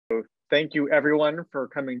Thank you everyone for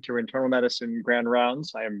coming to Internal Medicine Grand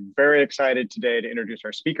Rounds. I am very excited today to introduce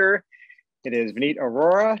our speaker. It is Vineet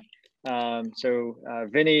Arora.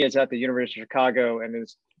 Vinny is at the University of Chicago and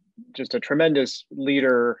is just a tremendous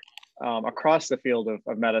leader across the field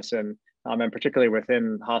of medicine, and particularly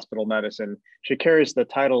within hospital medicine. She carries the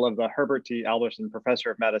title of the Herbert T. Alberson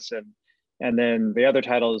Professor of Medicine, and then the other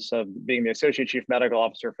titles of being the Associate Chief Medical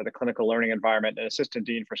Officer for the Clinical Learning Environment and Assistant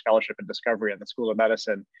Dean for Scholarship and Discovery at the School of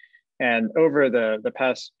Medicine. And over the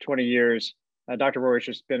past 20 years, Dr. Roy has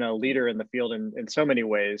just been a leader in the field in so many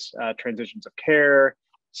ways, transitions of care,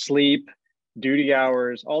 sleep, duty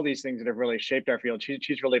hours, all these things that have really shaped our field.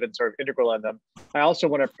 She's really been sort of integral in them. I also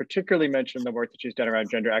want to particularly mention the work that she's done around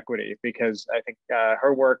gender equity, because I think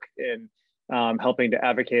her work in helping to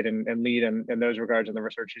advocate and lead in those regards and the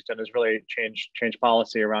research she's done has really changed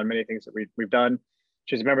policy around many things that we've done.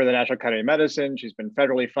 She's a member of the National Academy of Medicine. She's been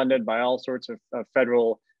federally funded by all sorts of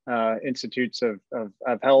federal institutes of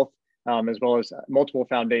health, as well as multiple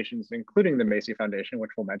foundations, including the Macy Foundation,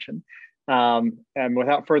 which we'll mention. And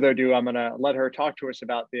without further ado, I'm going to let her talk to us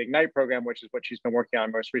about the IGNITE program, which is what she's been working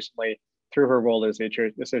on most recently through her role as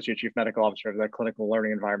the Associate Chief Medical Officer of the Clinical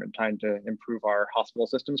Learning Environment, trying to improve our hospital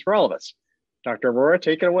systems for all of us. Dr. Arora,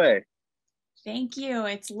 take it away. Thank you.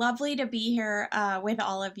 It's lovely to be here with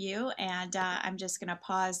all of you. And I'm just going to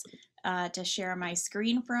pause to share my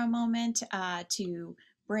screen for a moment to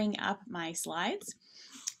bring up my slides.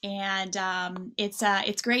 And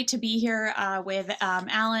it's great to be here with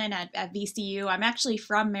Alan at VCU. I'm actually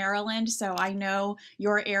from Maryland, so I know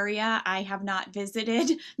your area. I have not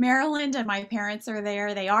visited Maryland, and my parents are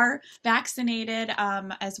there. They are vaccinated,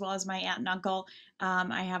 as well as my aunt and uncle.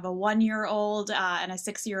 I have a 1-year-old and a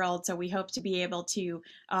 6-year-old, so we hope to be able to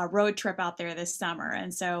road trip out there this summer.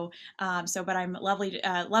 And but I'm lovely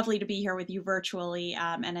to be here with you virtually,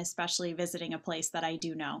 and especially visiting a place that I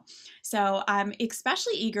do know. So I'm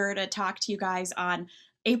especially eager to talk to you guys on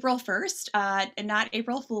April 1st, not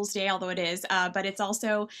April Fool's Day, although it is, but it's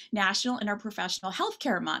also National Interprofessional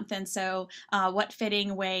Healthcare Month. And so what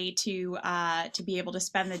fitting way to be able to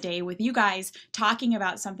spend the day with you guys talking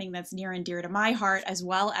about something that's near and dear to my heart, as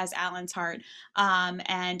well as Alan's heart.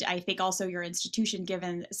 And I think also your institution,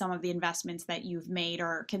 given some of the investments that you've made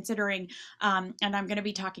or considering. And I'm going to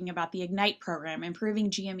be talking about the IGNITE program,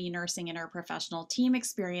 improving GME nursing interprofessional team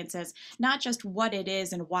experiences, not just what it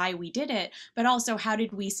is and why we did it, but also how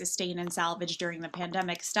did we sustain and salvage during the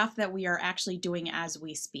pandemic, stuff that we are actually doing as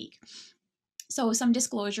we speak. So some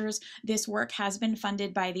disclosures, this work has been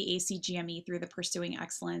funded by the ACGME through the Pursuing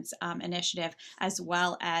Excellence initiative, as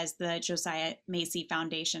well as the Josiah Macy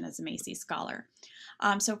Foundation as a Macy Scholar.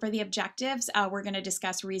 So for the objectives, we're going to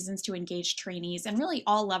discuss reasons to engage trainees and really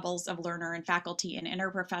all levels of learner and faculty in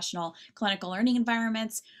interprofessional clinical learning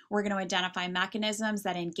environments. We're going to identify mechanisms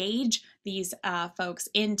that engage these folks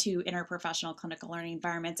into interprofessional clinical learning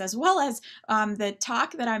environments, as well as the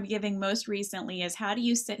talk that I'm giving most recently is how do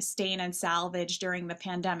you sustain and salvage during the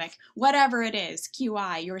pandemic, whatever it is,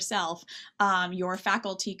 QI, yourself, your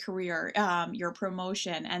faculty career, your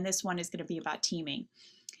promotion, and this one is going to be about teaming.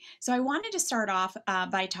 So I wanted to start off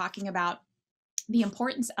by talking about the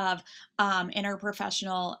importance of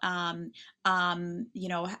interprofessional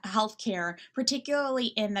healthcare, particularly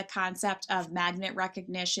in the concept of magnet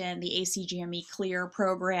recognition, the ACGME CLEAR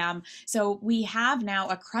program. So we have now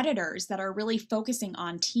accreditors that are really focusing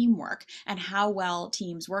on teamwork and how well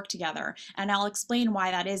teams work together. And I'll explain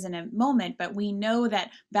why that is in a moment, but we know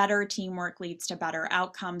that better teamwork leads to better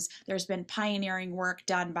outcomes. There's been pioneering work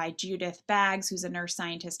done by Judith Baggs, who's a nurse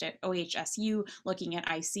scientist at OHSU, looking at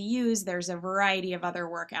ICUs. There's a variety of other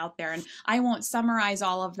work out there, and I won't summarize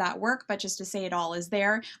all of that work, but just to say it all is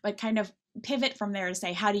there, but kind of pivot from there to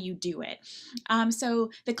say, how do you do it? So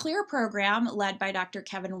the CLEAR program, led by Dr.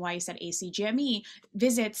 Kevin Weiss at ACGME,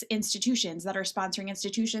 visits institutions that are sponsoring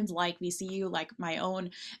institutions like VCU, like my own,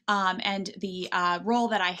 and the role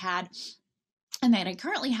that I had and that I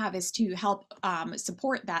currently have is to help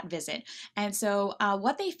support that visit. And so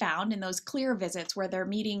what they found in those CLEAR visits, where they're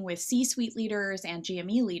meeting with C-suite leaders and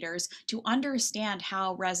GME leaders to understand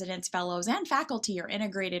how residents, fellows, and faculty are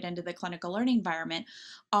integrated into the clinical learning environment,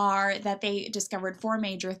 are that they discovered 4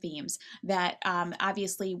 major themes that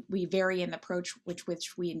obviously we vary in the approach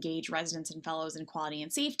which we engage residents and fellows in quality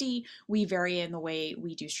and safety. We vary in the way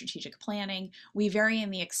we do strategic planning. We vary in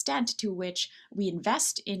the extent to which we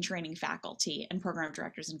invest in training faculty quality and program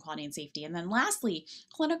directors in quality and safety. And then lastly,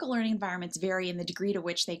 clinical learning environments vary in the degree to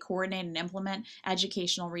which they coordinate and implement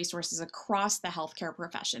educational resources across the healthcare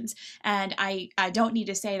professions. And I don't need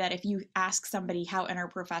to say that if you ask somebody how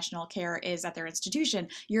interprofessional care is at their institution,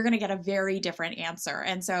 you're going to get a very different answer.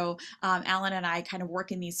 And so Alan and I kind of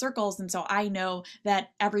work in these circles, and so I know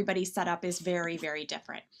that everybody's setup is very, very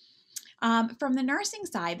different. From the nursing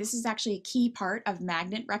side, this is actually a key part of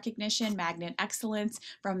magnet recognition, magnet excellence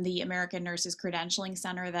from the American Nurses Credentialing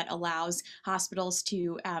Center that allows hospitals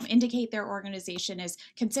to indicate their organization is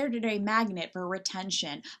considered a magnet for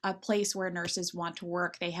retention, a place where nurses want to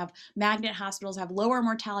work. They have magnet hospitals have lower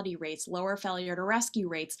mortality rates, lower failure to rescue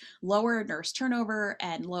rates, lower nurse turnover,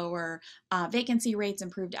 and lower vacancy rates,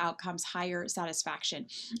 improved outcomes, higher satisfaction.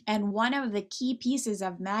 And one of the key pieces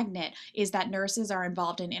of magnet is that nurses are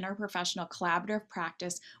involved in interprofessional collaborative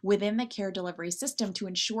practice within the care delivery system to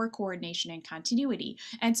ensure coordination and continuity.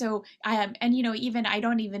 And so, I'm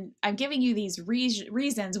giving you these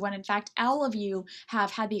reasons when in fact all of you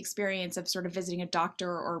have had the experience of sort of visiting a doctor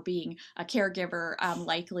or being a caregiver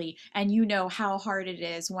likely, and you know how hard it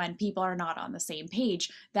is when people are not on the same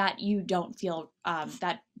page, that you don't feel,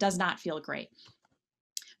 that does not feel great.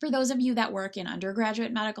 For those of you that work in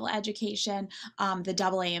undergraduate medical education, the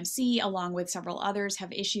AAMC, along with several others,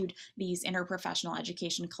 have issued these interprofessional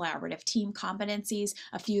education collaborative team competencies,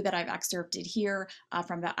 a few that I've excerpted here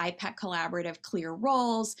from the IPEC collaborative: clear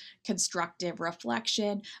roles, constructive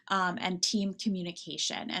reflection, and team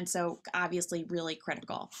communication. And so obviously really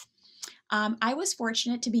critical. I was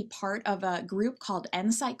fortunate to be part of a group called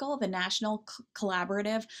N-Cycle, the National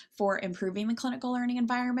Collaborative for Improving the Clinical Learning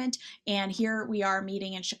Environment. And here we are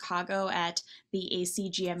meeting in Chicago at the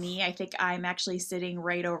ACGME. I think I'm actually sitting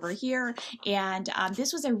right over here. And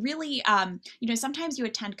this was a really, sometimes you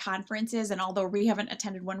attend conferences, and although we haven't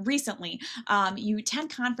attended one recently, you attend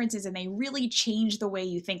conferences and they really change the way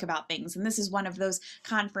you think about things. And this is one of those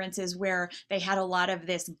conferences where they had a lot of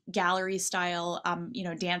this gallery style,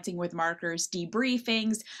 dancing with markers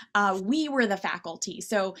debriefings. We were the faculty.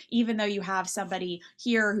 So even though you have somebody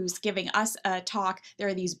here who's giving us a talk, there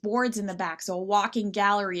are these boards in the back, so a walking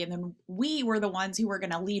gallery, and then we were the ones who were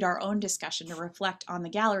going to lead our own discussion to reflect on the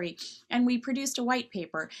gallery. And we produced a white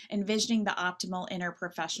paper envisioning the optimal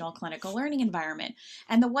interprofessional clinical learning environment.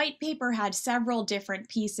 And the white paper had several different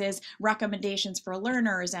pieces, recommendations for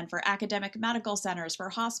learners and for academic medical centers, for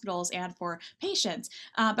hospitals, and for patients.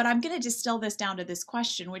 But I'm going to distill this down to this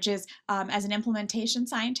question, which is, as an implementation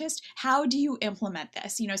scientist, how do you implement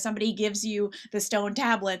this? Somebody gives you the stone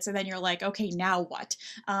tablets and then you're like, okay, now what?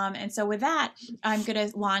 And so with that, I'm going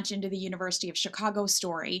to launch into the University of Chicago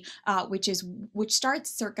story, which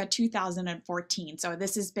starts circa 2014. So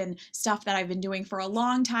this has been stuff that I've been doing for a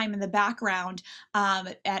long time in the background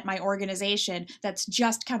at my organization that's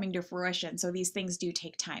just coming to fruition. So these things do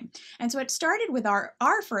take time. And so it started with our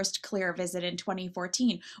first CLEAR visit in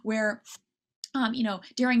 2014, where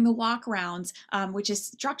during the walk rounds, which is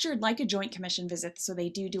structured like a Joint Commission visit, so they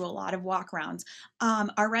do a lot of walk rounds,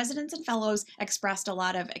 our residents and fellows expressed a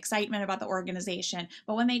lot of excitement about the organization.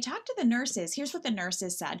 But when they talked to the nurses, here's what the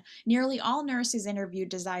nurses said. Nearly all nurses interviewed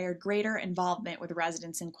desired greater involvement with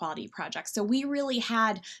residents in quality projects. So we really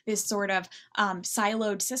had this sort of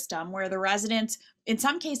siloed system where the residents, in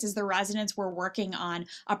some cases, the residents were working on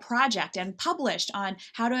a project and published on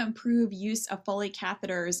how to improve use of Foley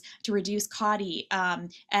catheters to reduce CAUTI,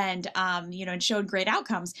 and showed great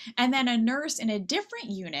outcomes. And then a nurse in a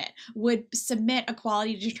different unit would submit a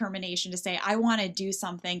quality determination to say, I want to do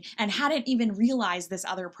something, and hadn't even realized this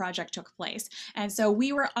other project took place. And so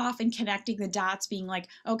we were often connecting the dots, being like,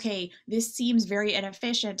 okay, this seems very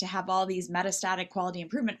inefficient to have all these metastatic quality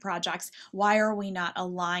improvement projects. Why are we not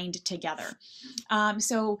aligned together?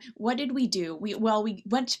 So what did we do? We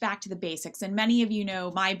went back to the basics, and many of you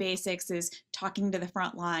know my basics is talking to the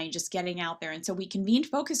front line, just getting out there. And so we convened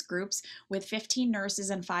focus groups with 15 nurses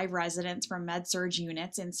and 5 residents from med-surg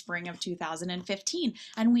units in spring of 2015.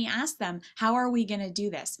 And we asked them, how are we going to do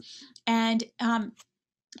this? And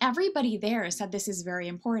everybody there said this is very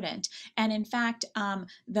important. And in fact,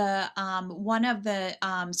 one of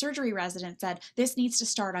the surgery residents said this needs to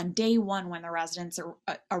start on day 1 when the residents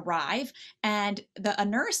arrive. And a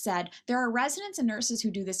nurse said there are residents and nurses who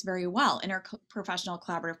do this very well in our professional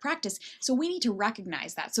collaborative practice. So we need to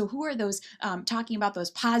recognize that. So who are those, talking about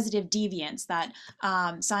those positive deviants that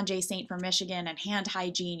Sanjay Saint from Michigan, and hand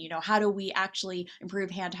hygiene, how do we actually improve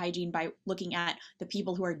hand hygiene by looking at the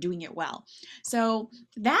people who are doing it well? So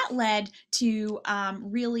that led to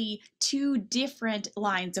really 2 different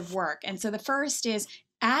lines of work. And so the first is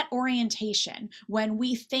At orientation, when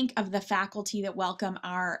we think of the faculty that welcome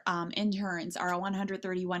our interns, our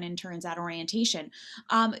 131 interns at orientation,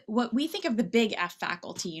 what we think of the big F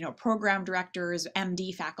faculty, program directors,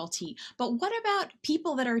 MD faculty, but what about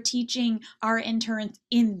people that are teaching our interns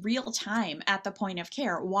in real time at the point of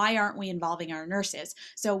care? Why aren't we involving our nurses?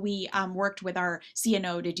 So we worked with our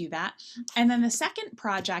CNO to do that. And then the second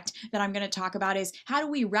project that I'm going to talk about is how do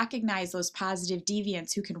we recognize those positive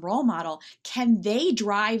deviants who can role model? Can they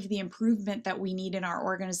drive the improvement that we need in our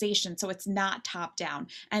organization so it's not top down?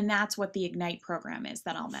 And that's what the Ignite program is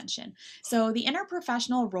that I'll mention. So the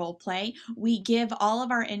interprofessional role play, we give all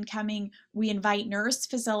of our we invite nurse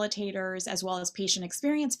facilitators as well as patient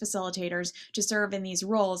experience facilitators to serve in these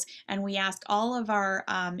roles. And we ask all of our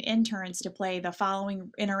interns to play the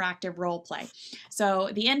following interactive role play. So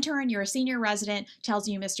the intern, you're a senior resident, tells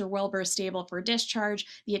you Mr. Wilbur is stable for discharge.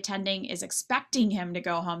 The attending is expecting him to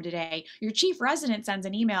go home today. Your chief resident sends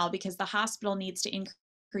an email because the hospital needs to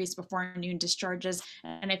increase before noon discharges.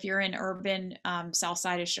 And if you're in urban south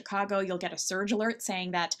side of Chicago, you'll get a surge alert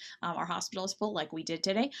saying that our hospital is full like we did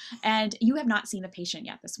today. And you have not seen the patient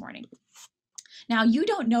yet this morning. Now, you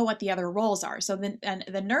don't know what the other roles are. So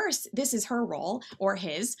the nurse, this is her role or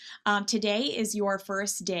his. Today is your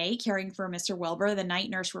first day caring for Mr. Wilbur. The night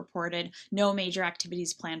nurse reported no major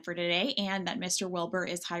activities planned for today and that Mr. Wilbur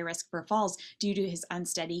is high risk for falls due to his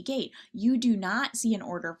unsteady gait. You do not see an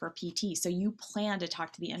order for PT, so you plan to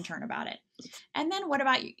talk to the intern about it. And then what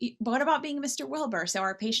about being Mr. Wilbur? So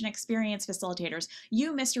our patient experience facilitators,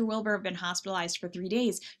 you, Mr. Wilbur, have been hospitalized for 3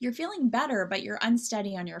 days. You're feeling better, but you're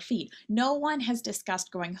unsteady on your feet. No one has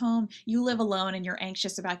discussed going home. You live alone and you're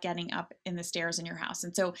anxious about getting up in the stairs in your house.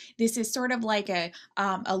 And so this is sort of like a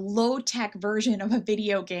low-tech version of a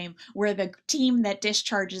video game where the team that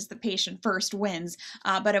discharges the patient first wins.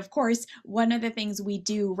 But of course, one of the things we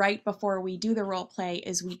do right before we do the role play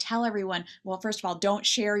is we tell everyone, well, first of all, don't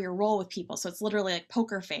share your role with people. So it's literally like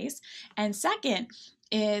poker face. And second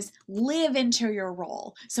is live into your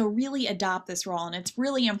role. So really adopt this role. And it's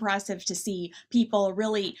really impressive to see people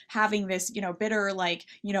really having this, bitter, like,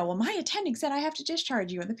 well, my attending said I have to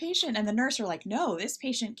discharge you. And the patient and the nurse are like, no, this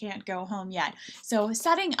patient can't go home yet. So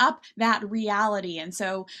setting up that reality. And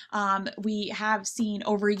so we have seen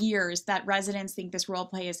over years that residents think this role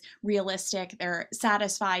play is realistic. They're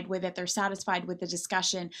satisfied with it. They're satisfied with the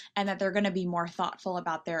discussion and that they're going to be more thoughtful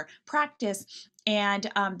about their practice. And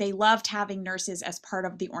they loved having nurses as part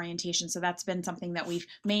of the orientation. So that's been something that we've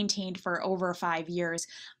maintained for over 5 years.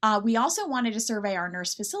 We also wanted to survey our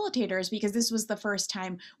nurse facilitators because this was the first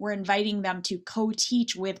time we're inviting them to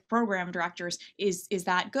co-teach with program directors. Is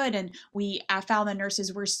that good? And we found the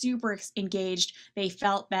nurses were super engaged. They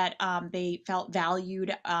felt that they felt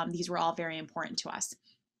valued. These were all very important to us.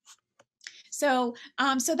 So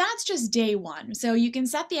that's just day one. So you can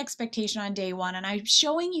set the expectation on day one. And I'm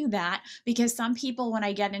showing you that because some people, when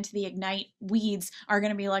I get into the Ignite weeds, are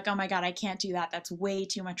going to be like, oh my God, I can't do that. That's way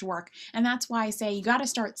too much work. And that's why I say you got to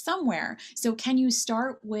start somewhere. So can you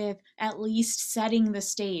start with at least setting the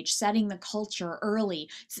stage, setting the culture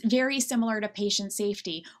early? It's very similar to patient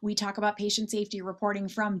safety. We talk about patient safety reporting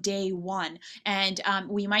from day one. And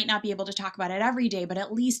we might not be able to talk about it every day, but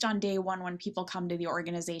at least on day one, when people come to the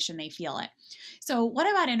organization, they feel it. So what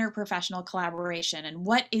about interprofessional collaboration and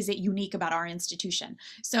what is it unique about our institution?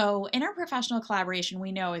 So interprofessional collaboration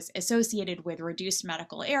we know is associated with reduced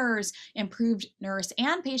medical errors, improved nurse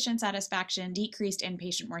and patient satisfaction, decreased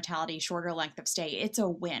inpatient mortality, shorter length of stay. It's a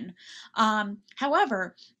win.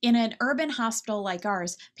 However, in an urban hospital like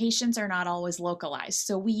ours, patients are not always localized.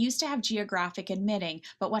 So we used to have geographic admitting,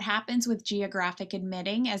 but what happens with geographic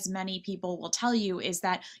admitting, as many people will tell you, is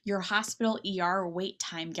that your hospital ER wait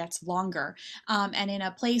time gets longer. And in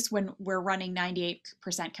a place when we're running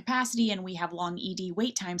 98% capacity and we have long ED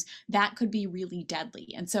wait times, that could be really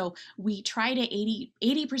deadly. And so we try to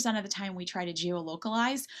 80% of the time we try to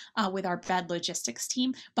geolocalize with our bed logistics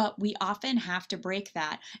team, but we often have to break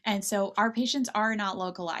that. And so our patients are not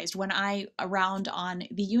localized. When I around on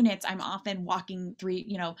the units, I'm often walking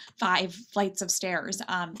 5 flights of stairs,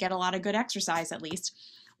 get a lot of good exercise at least.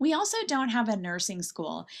 We also don't have a nursing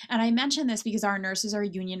school. And I mention this because our nurses are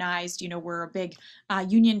unionized. We're a big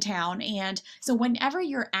union town. And so whenever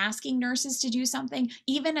you're asking nurses to do something,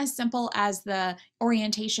 even as simple as the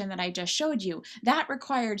orientation that I just showed you, that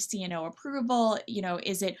required CNO approval.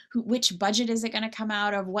 Which budget is it going to come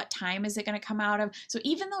out of? What time is it going to come out of? So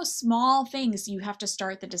even those small things, you have to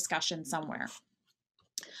start the discussion somewhere.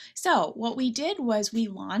 So what we did was we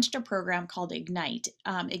launched a program called Ignite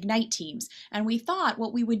Teams. And we thought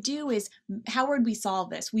what we would do is, how would we solve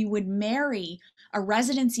this? We would marry a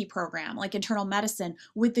residency program like internal medicine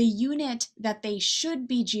with the unit that they should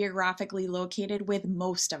be geographically located with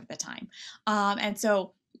most of the time. And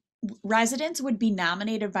so residents would be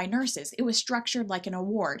nominated by nurses. It was structured like an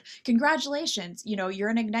award. Congratulations, you're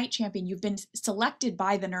an Ignite champion. You've been selected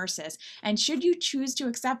by the nurses. And should you choose to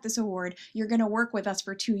accept this award, you're going to work with us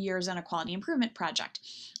for 2 years on a quality improvement project.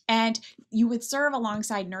 And you would serve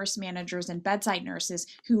alongside nurse managers and bedside nurses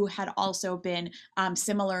who had also been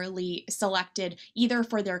similarly selected either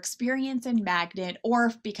for their experience in Magnet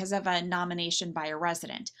or because of a nomination by a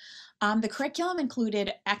resident. The curriculum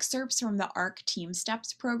included excerpts from the ARC Team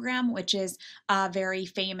Steps program, which is a very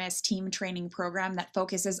famous team training program that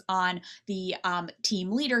focuses on the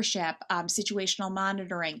team leadership, situational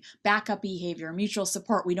monitoring, backup behavior, mutual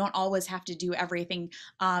support. We don't always have to do everything,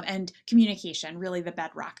 and communication, really the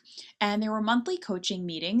bedrock. And there were monthly coaching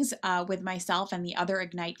meetings with myself and the other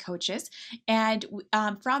Ignite coaches. And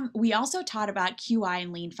we also taught about QI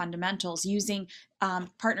and lean fundamentals using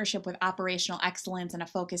partnership with operational excellence and a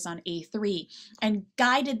focus on A3, and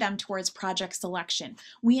guided them towards project selection.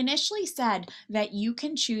 We initially said that you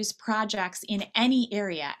can choose projects in any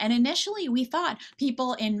area. And initially we thought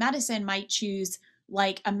people in medicine might choose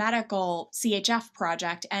like a medical CHF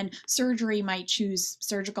project, and surgery might choose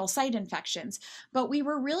surgical site infections. But we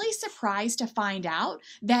were really surprised to find out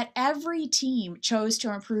that every team chose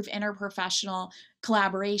to improve interprofessional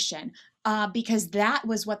collaboration, because that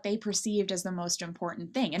was what they perceived as the most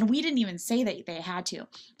important thing. And we didn't even say that they had to,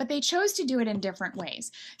 but they chose to do it in different ways.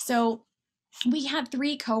 So we had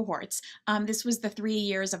 3 cohorts. This was the 3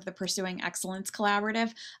 years of the Pursuing Excellence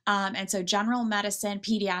Collaborative. And so general medicine,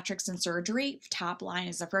 pediatrics, and surgery, top line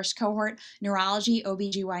is the first cohort. Neurology,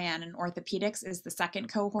 OBGYN, and orthopedics is the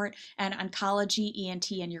second cohort. And oncology,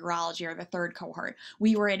 ENT, and urology are the third cohort.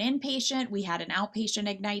 We were an inpatient. We had an outpatient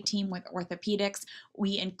Ignite team with orthopedics.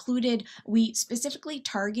 We specifically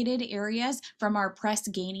targeted areas from our Press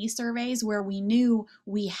Ganey surveys where we knew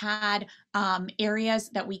we had areas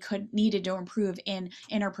that we needed to improve in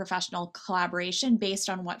interprofessional collaboration based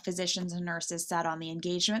on what physicians and nurses said on the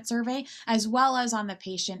engagement survey, as well as on the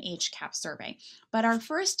patient HCAP survey. But our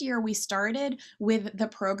first year, we started with the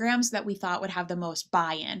programs that we thought would have the most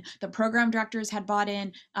buy-in. The program directors had bought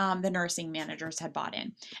in, the nursing managers had bought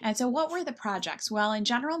in. And so what were the projects? Well, in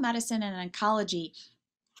general medicine and oncology,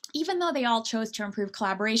 even though they all chose to improve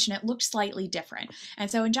collaboration, it looked slightly different. And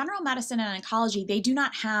so in general medicine and oncology, they do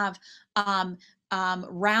not have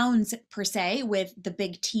rounds per se with the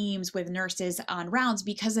big teams with nurses on rounds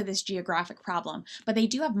because of this geographic problem, but they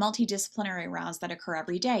do have multidisciplinary rounds that occur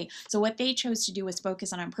every day. So what they chose to do was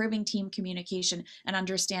focus on improving team communication and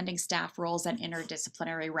understanding staff roles and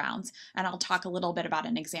interdisciplinary rounds. And I'll talk a little bit about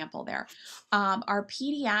an example there. Our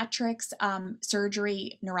pediatrics,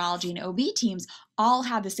 surgery, neurology, and OB teams all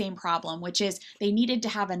had the same problem, which is they needed to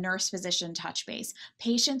have a nurse physician touch base.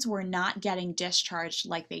 Patients were not getting discharged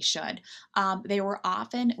like they should. They were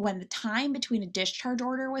often, when the time between a discharge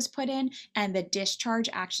order was put in and the discharge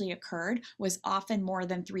actually occurred, was often more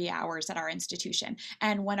than 3 hours at our institution.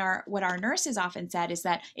 And what our nurses often said is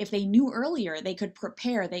that if they knew earlier, they could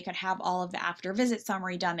prepare, they could have all of the after visit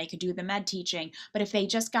summary done, they could do the med teaching. But if they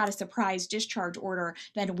just got a surprise discharge order,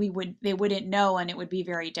 then they wouldn't know, and it would be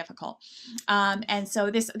very difficult. And so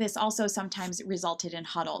this also sometimes resulted in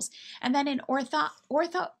huddles. And then in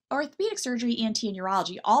orthopedic surgery, ENT, and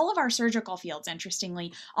urology, all of our surgical fields,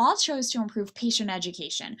 interestingly, all chose to improve patient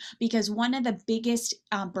education, because one of the biggest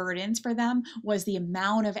burdens for them was the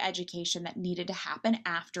amount of education that needed to happen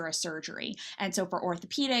after a surgery. And so for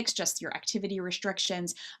orthopedics, just your activity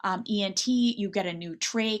restrictions. ENT, you get a new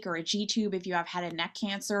trach or a G-tube if you have head and neck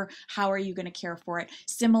cancer. How are you going to care for it?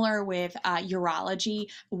 Similar with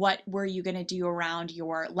urology, what were you going to do around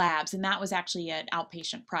your labs? And that was actually an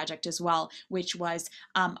outpatient project as well, which was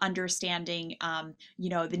understanding,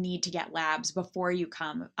 the need to get labs before you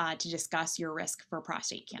come to discuss your risk for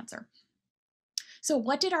prostate cancer. So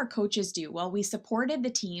what did our coaches do? Well, we supported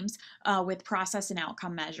the teams with process and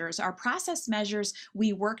outcome measures. Our process measures,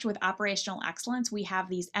 we worked with operational excellence. We have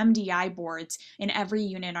these MDI boards in every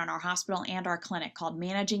unit on our hospital and our clinic called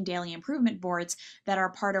Managing Daily Improvement Boards that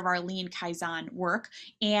are part of our Lean Kaizen work.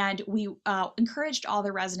 And we encouraged all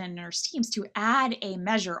the resident and nurse teams to add a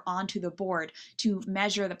measure onto the board to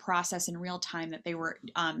measure the process in real time that they were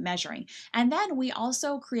measuring. And then we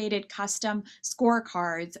also created custom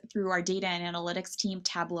scorecards through our data and analytics pediatrics team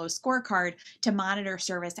Tableau scorecard to monitor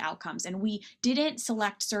service outcomes. And we didn't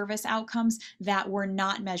select service outcomes that were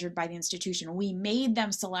not measured by the institution. We made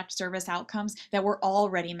them select service outcomes that were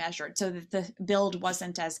already measured so that the build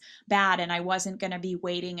wasn't as bad and I wasn't going to be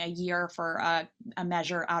waiting a year for a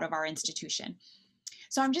measure out of our institution.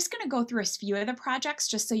 So I'm just going to go through a few of the projects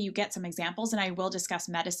just so you get some examples, and I will discuss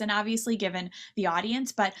medicine, obviously, given the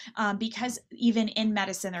audience, but because even in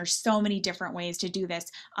medicine, there's so many different ways to do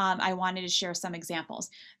this, I wanted to share some examples.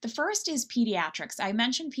 The first is pediatrics. I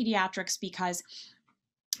mentioned pediatrics because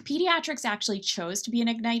pediatrics actually chose to be an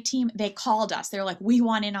Ignite team. They called us. They're like, we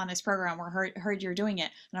want in on this program. We heard you're doing it.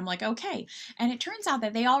 And I'm like, okay. And it turns out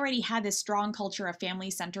that they already had this strong culture of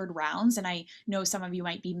family-centered rounds. And I know some of you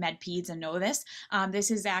might be med peds and know this. This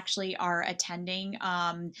is actually our attending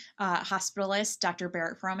hospitalist, Dr.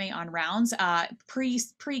 Barrett Frome, on rounds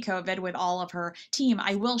pre-COVID with all of her team.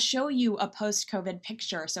 I will show you a post-COVID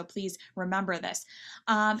picture. So please remember this.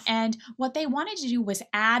 And what they wanted to do was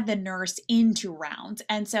add the nurse into rounds.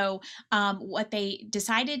 And so what they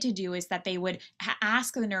decided to do is that they would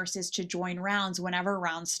ask the nurses to join rounds whenever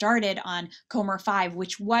rounds started on Comer 5,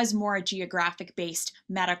 which was more a geographic-based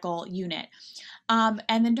medical unit.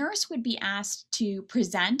 And the nurse would be asked to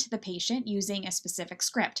present the patient using a specific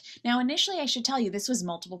script. Now, initially, I should tell you, this was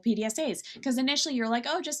multiple PDSAs, because initially you're like,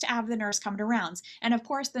 oh, just to have the nurse come to rounds. And of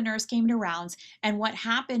course, the nurse came to rounds. And what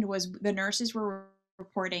happened was the nurses were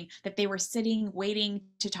reporting that they were sitting, waiting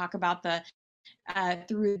to talk about the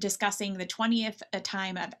through discussing the 20th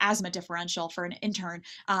time of asthma differential for an intern.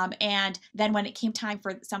 And then when it came time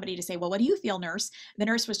for somebody to say, well, what do you feel, nurse? The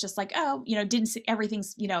nurse was just like, oh, didn't see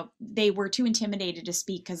everything's, they were too intimidated to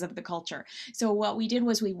speak because of the culture. So what we did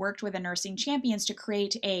was we worked with the nursing champions to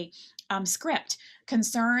create a script,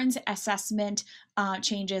 concerns, assessment,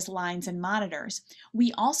 changes, lines, and monitors.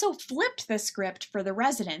 We also flipped the script for the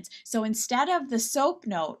residents. So instead of the SOAP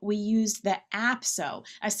note, we used the APSO,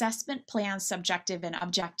 assessment plan, subjective and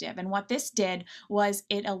objective. And what this did was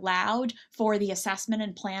it allowed for the assessment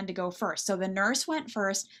and plan to go first. So the nurse went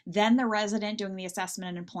first, then the resident doing the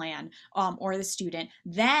assessment and plan, or the student.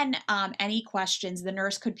 Then any questions, the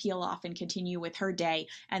nurse could peel off and continue with her day,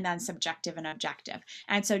 and then subjective and objective.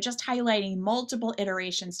 And so just highlighting multiple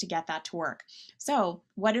iterations to get that to work. So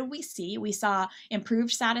what did we see? We saw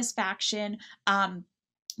improved satisfaction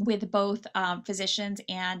with both physicians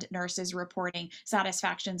and nurses reporting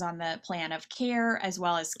satisfactions on the plan of care as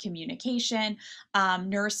well as communication.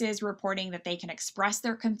 Nurses reporting that they can express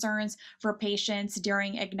their concerns for patients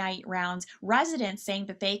during Ignite rounds. Residents saying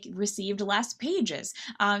that they received less pages.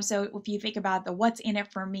 So if you think about the what's in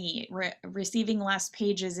it for me, receiving less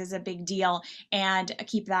pages is a big deal, and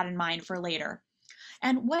keep that in mind for later.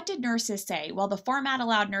 And what did nurses say? Well, the format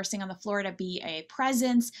allowed nursing on the floor to be a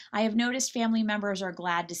presence. I have noticed family members are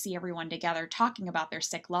glad to see everyone together talking about their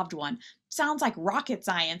sick loved one. Sounds like rocket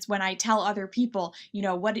science when I tell other people,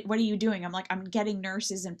 what are you doing? I'm like, I'm getting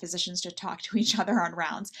nurses and physicians to talk to each other on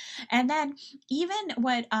rounds. And then even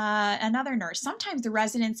what another nurse, sometimes the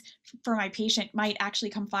residents for my patient might actually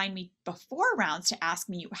come find me before rounds to ask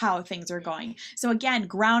me how things are going. So again,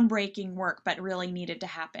 groundbreaking work, but really needed to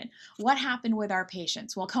happen. What happened with our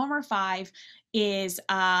patients? Well, Comer 5 is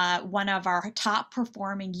one of our top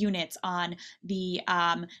performing units on the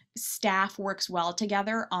staff works well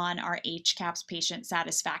together on our HCAHPS patient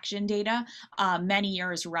satisfaction data many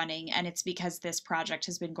years running. And it's because this project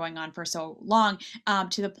has been going on for so long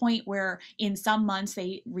to the point where in some months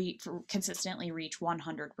they consistently reach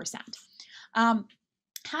 100%.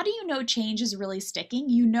 How do you know change is really sticking?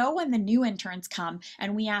 You know when the new interns come,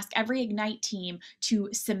 and we ask every Ignite team to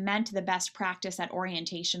cement the best practice at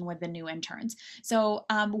orientation with the new interns. So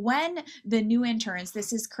when the new interns,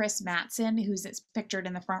 this is Chris Matson, who's pictured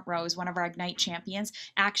in the front row as one of our Ignite champions,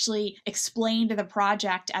 actually explained the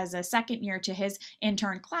project as a second year to his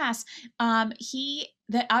intern class,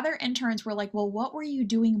 the other interns were like, well, what were you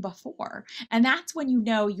doing before? And that's when you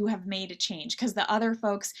know you have made a change, because the other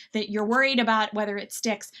folks that you're worried about whether it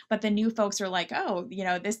sticks, but the new folks are like, oh,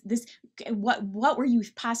 what were you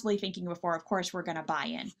possibly thinking before? Of course, we're going to buy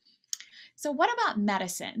in. So what about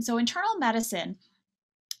medicine? So internal medicine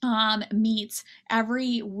meets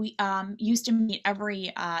every used to meet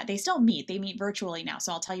every they still meet, they meet virtually now,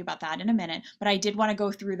 so I'll tell you about that in a minute, but I did want to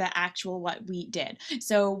go through the actual what we did.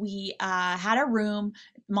 So we had a room,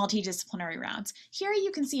 multidisciplinary rounds. Here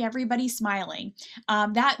you can see everybody smiling.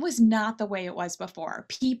 That was not the way it was before.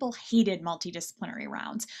 People hated multidisciplinary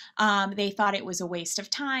rounds. They thought it was a waste of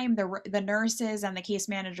time. The nurses and the case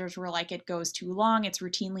managers were like, it goes too long, it's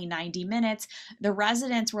routinely 90 minutes. The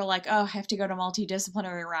residents were like, oh, I have to go to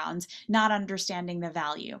multidisciplinary rounds, not understanding the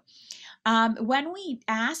value. When we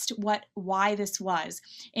asked why this was,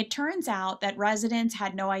 it turns out that residents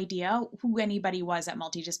had no idea who anybody was at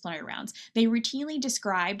multidisciplinary rounds. They routinely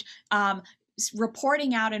described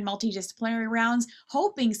reporting out in multidisciplinary rounds,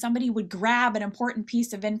 hoping somebody would grab an important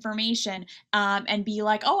piece of information and be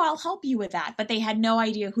like, oh, I'll help you with that. But they had no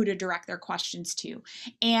idea who to direct their questions to.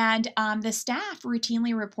 And the staff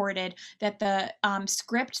routinely reported that the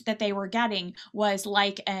script that they were getting was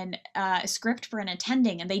like a script for an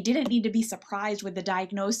attending, and they didn't need to be surprised with the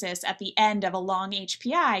diagnosis at the end of a long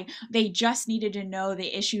HPI. They just needed to know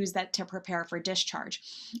the issues that to prepare for discharge.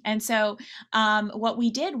 And so what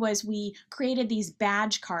we did was we created these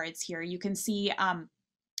badge cards here. You can see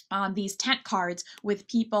these tent cards with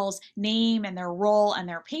people's name and their role and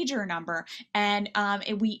their pager number. And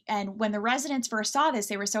when the residents first saw this,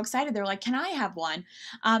 they were so excited. They're like, "Can I have one?"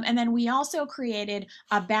 And then we also created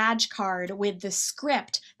a badge card with the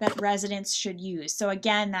script that residents should use. So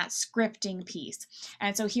again, that scripting piece.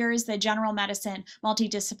 And so here is the general medicine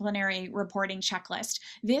multidisciplinary reporting checklist.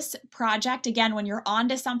 This project, again, when you're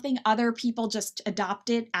onto something, other people just adopt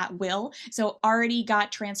it at will. So already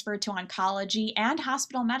got transferred to oncology and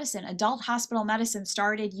hospital medicine. Adult hospital medicine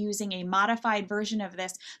started using a modified version of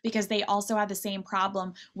this because they also had the same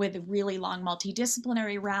problem with really long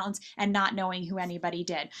multidisciplinary rounds and not knowing who anybody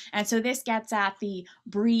did. And so this gets at the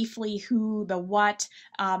briefly who, the what,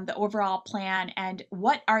 the overall plan, and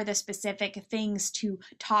what are the specific things to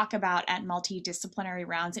talk about at multidisciplinary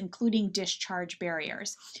rounds, including discharge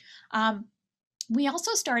barriers. We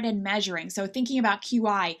also started measuring. So thinking about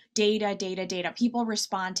QI, data, people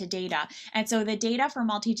respond to data. And so the data for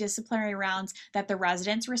multidisciplinary rounds that the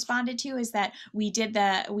residents responded to is that we did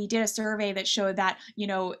a survey that showed that,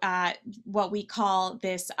 what we call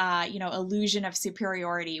this, illusion of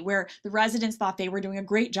superiority, where the residents thought they were doing a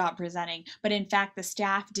great job presenting, but in fact, the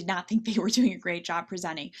staff did not think they were doing a great job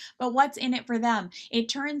presenting. But what's in it for them? It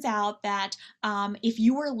turns out that if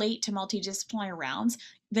you were late to multidisciplinary rounds,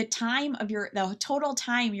 the total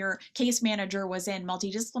time your case manager was in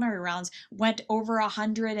multidisciplinary rounds went over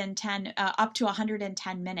 110, up to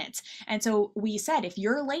 110 minutes. And so we said, if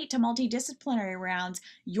you're late to multidisciplinary rounds,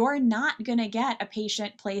 you're not going to get a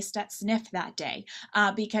patient placed at SNF that day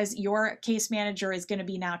because your case manager is going to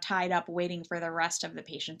be now tied up waiting for the rest of the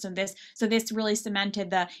patients. And this really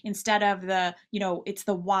cemented instead of it's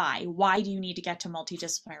the why. Why do you need to get to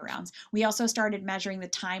multidisciplinary rounds? We also started measuring the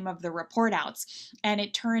time of the report outs, and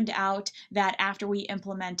it turned out that after we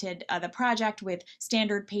implemented the project with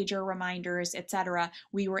standard pager reminders, etc.,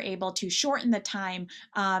 we were able to shorten the time.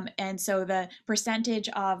 And so the percentage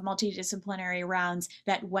of multidisciplinary rounds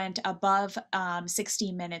that went above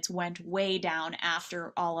 60 minutes went way down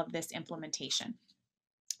after all of this implementation.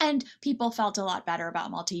 And people felt a lot better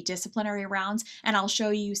about multidisciplinary rounds. And I'll show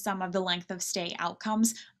you some of the length of stay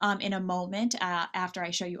outcomes in a moment after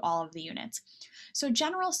I show you all of the units. So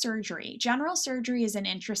general surgery. General surgery is an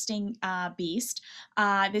interesting beast.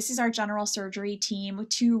 This is our general surgery team,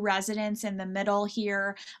 2 residents in the middle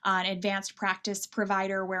here, an advanced practice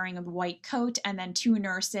provider wearing a white coat, and then 2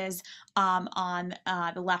 nurses on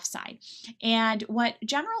the left side. And what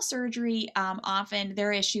general surgery often,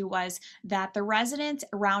 their issue was that the residents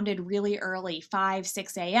rounded really early, 5,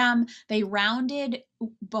 6 a.m. They rounded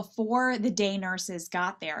before the day nurses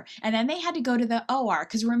got there. And then they had to go to the OR.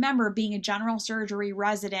 Because remember, being a general surgery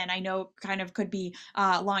resident, I know kind of could be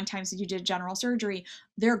a long time since you did general surgery.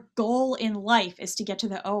 Their goal in life is to get to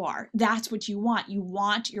the OR. That's what you want. You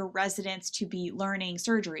want your residents to be learning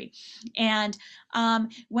surgery. And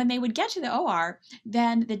when they would get to the OR,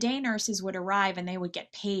 then the day nurses would arrive and they would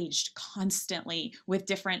get paged constantly with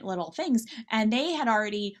different little things. And they had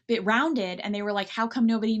already been rounded and they were like, how come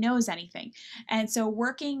nobody knows anything? And so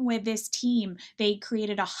working with this team, they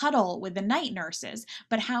created a huddle with the night nurses.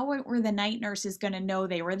 But how were the night nurses going to know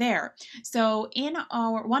they were there? So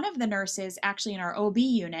one of the nurses, actually in our OB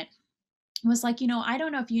unit, was like, I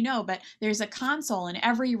don't know if you know, but there's a console in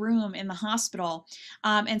every room in the hospital.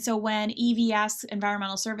 And so when EVS,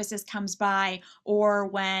 environmental services, comes by, or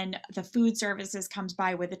when the food services comes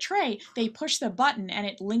by with a tray, they push the button and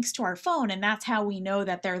it links to our phone. And that's how we know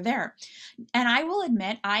that they're there. And I will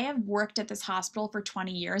admit, I have worked at this hospital for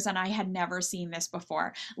 20 years and I had never seen this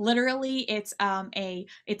before. Literally, it's a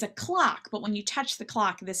clock, but when you touch the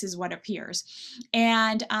clock, this is what appears.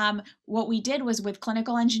 And what we did was, with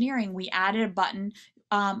clinical engineering, we added a button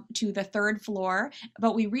to the 3rd floor,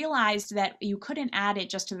 but we realized that you couldn't add it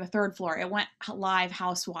just to the 3rd floor. It went live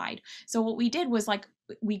house-wide. So what we did was, like,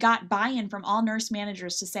 we got buy-in from all nurse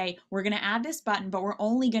managers to say, we're going to add this button, but we're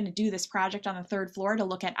only going to do this project on the 3rd floor to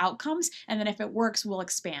look at outcomes. And then if it works, we'll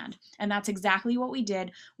expand. And that's exactly what we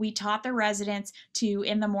did. We taught the residents to,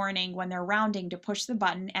 in the morning when they're rounding, to push the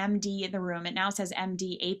button, MD in the room. It now says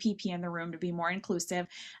MD, APP in the room to be more inclusive.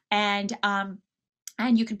 And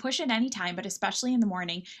you can push it anytime, but especially in the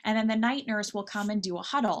morning. And then the night nurse will come and do a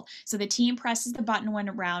huddle. So the team presses the button when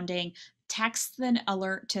rounding, texts the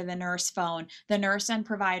alert to the nurse phone. The nurse and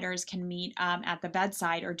providers can meet at the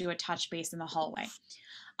bedside or do a touch base in the hallway.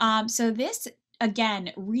 So this,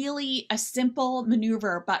 again, really a simple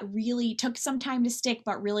maneuver, but really took some time to stick,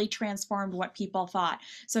 but really transformed what people thought.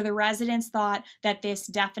 So the residents thought that this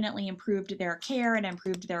definitely improved their care and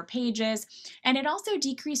improved their pages. And it also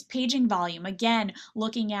decreased paging volume. Again,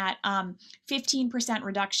 looking at 15%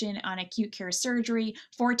 reduction on acute care surgery,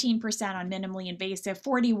 14% on minimally invasive,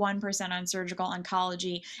 41% on surgical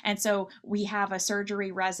oncology. And so we have a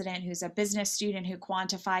surgery resident who's a business student who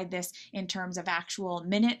quantified this in terms of actual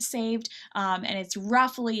minutes saved. And it's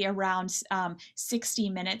roughly around 60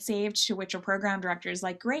 minutes saved, to which a program director is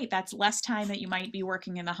like, great, that's less time that you might be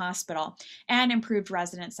working in the hospital, and improved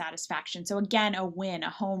resident satisfaction. So again, a win, a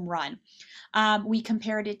home run. We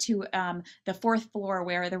compared it to the 4th floor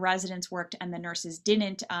where the residents worked and the nurses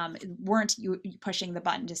weren't pushing the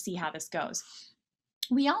button to see how this goes.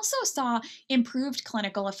 We also saw improved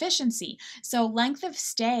clinical efficiency. So length of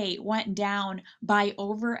stay went down by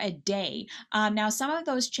over a day. Now, some of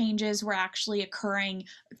those changes were actually occurring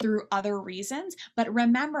through other reasons, but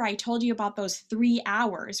remember I told you about those 3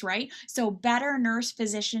 hours, right? So better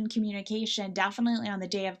nurse-physician communication, definitely on the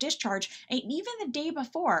day of discharge, and even the day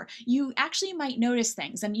before, you actually might notice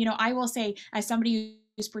things. And, I will say, as somebody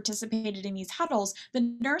who's participated in these huddles, the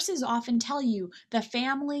nurses often tell you the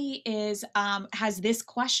family has this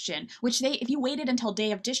question, which if you waited until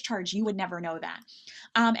day of discharge, you would never know that.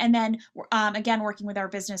 And then again, working with our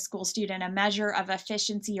business school student, a measure of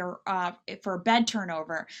efficiency or for bed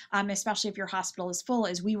turnover, especially if your hospital is full,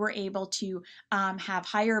 is we were able to have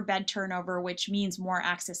higher bed turnover, which means more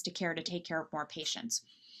access to care to take care of more patients.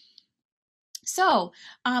 So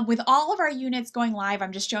with all of our units going live,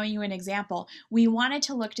 I'm just showing you an example, we wanted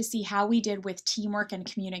to look to see how we did with teamwork and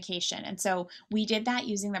communication. And so we did that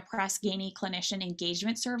using the Press Ganey Clinician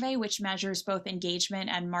Engagement Survey, which measures both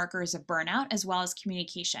engagement and markers of burnout, as well as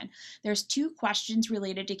communication. There's 2 questions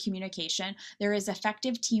related to communication. There is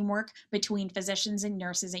effective teamwork between physicians and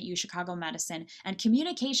nurses at UChicago Medicine, and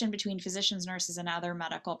communication between physicians, nurses, and other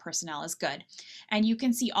medical personnel is good. And you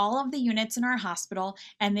can see all of the units in our hospital,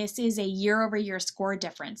 and this is a year-over-year score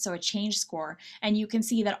difference, so a change score, and you can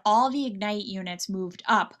see that all the Ignite units moved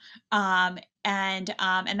up, and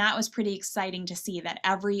that was pretty exciting to see that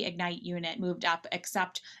every Ignite unit moved up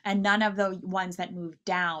and none of the ones that moved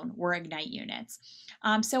down were Ignite units.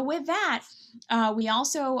 So with that, we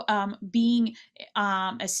also, being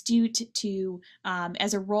astute to,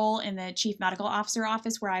 as a role in the Chief Medical Officer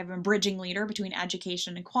Office, where I'm a bridging leader between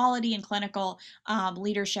education and quality and clinical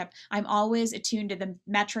leadership, I'm always attuned to the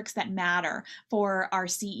metrics that matter for our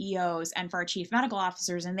CEOs and for our Chief Medical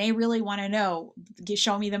Officers, and they really want to know,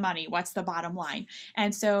 show me the money, what's the bottom line?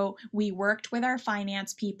 And so we worked with our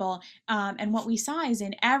finance people, and what we saw is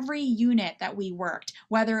in every unit that we worked,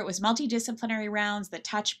 whether it was multidisciplinary rounds, the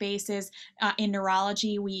touch bases, in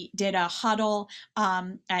neurology, we did a huddle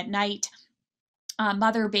at night.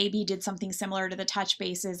 Mother baby did something similar to the touch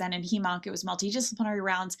bases, and in HEMONC it was multidisciplinary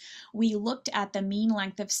rounds. We looked at the mean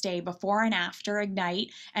length of stay before and after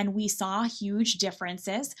Ignite, and we saw huge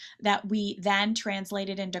differences that we then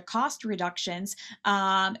translated into cost reductions,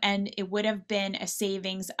 and it would have been a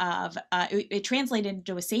savings of, it translated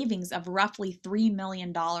into a savings of roughly $3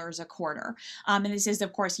 million a quarter. And this is,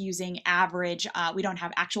 of course, using average, we don't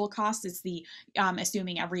have actual costs, it's the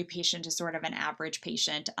assuming every patient is sort of an average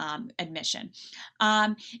patient admission.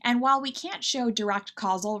 And while we can't show direct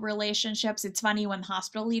causal relationships, it's funny when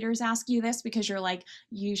hospital leaders ask you this, because you're like,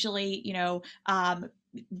 usually,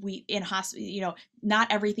 we in hospital,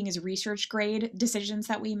 not everything is research grade decisions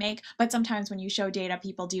that we make, but sometimes when you show data,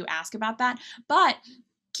 people do ask about that. But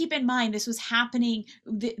keep in mind, this was happening.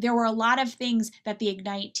 There were a lot of things that the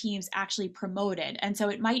Ignite teams actually promoted. And so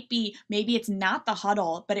it might be, maybe it's not the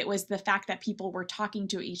huddle, but it was the fact that people were talking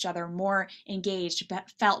to each other, more engaged,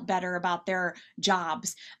 felt better about their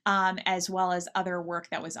jobs, as well as other work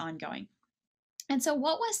that was ongoing. And so,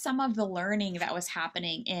 what was some of the learning that was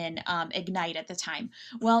happening in Ignite at the time?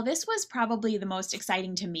 Well, this was probably the most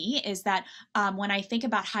exciting to me is that when I think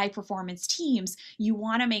about high performance teams, you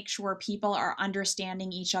want to make sure people are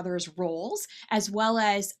understanding each other's roles as well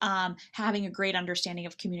as having a great understanding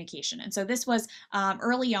of communication. And so, this was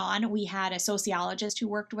early on. We had a sociologist who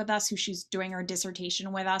worked with us, who she's doing her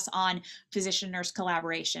dissertation with us on physician nurse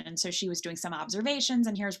collaboration. And so, she was doing some observations,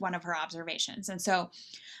 and here's one of her observations. And so,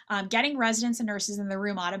 getting residents and nurses in the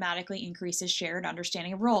room automatically increases shared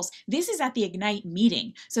understanding of roles. This is at the Ignite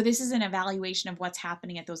meeting. So this is an evaluation of what's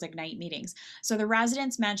happening at those Ignite meetings. So the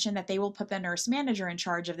residents mention that they will put the nurse manager in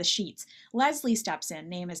charge of the sheets. Leslie steps in,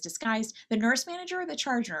 name is disguised. The nurse manager or the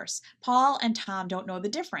charge nurse? Paul and Tom don't know the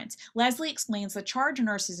difference. Leslie explains the charge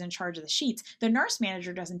nurse is in charge of the sheets. The nurse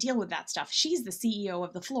manager doesn't deal with that stuff. She's the CEO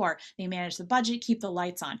of the floor. They manage the budget, keep the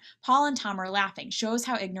lights on. Paul and Tom are laughing. Shows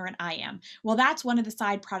how ignorant I am. Well, that's one of the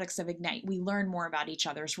side products of Ignite. We learn more about each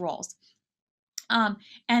other's roles.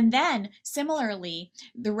 And then similarly,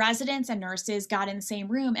 the residents and nurses got in the same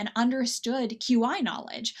room and understood QI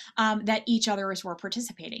knowledge that each others were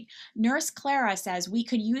participating. Nurse Clara says we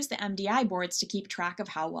could use the MDI boards to keep track of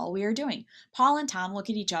how well we are doing. Paul and Tom look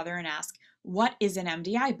at each other and ask, what is an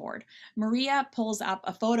MDI board? Maria pulls up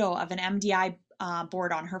a photo of an MDI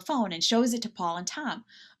board on her phone and shows it to Paul and Tom.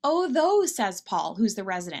 Oh, those, says Paul, who's the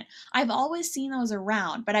resident. I've always seen those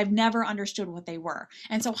around, but I've never understood what they were.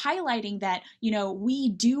 And so highlighting that, we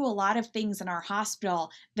do a lot of things in our hospital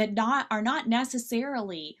that are not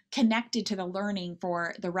necessarily connected to the learning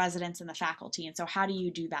for the residents and the faculty. And so how do you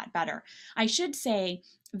do that better? I should say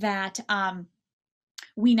that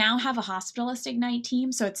we now have a hospitalist Ignite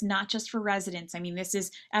team, so it's not just for residents. I mean, this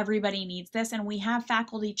is everybody needs this, and we have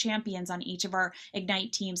faculty champions on each of our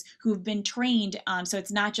Ignite teams who've been trained. So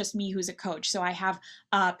it's not just me who's a coach. So I have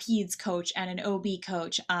a PEDS coach and an OB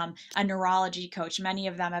coach, a neurology coach. Many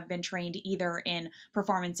of them have been trained either in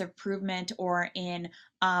performance improvement or in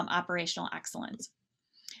operational excellence.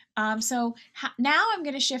 Now I'm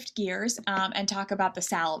going to shift gears and talk about the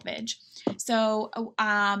salvage. So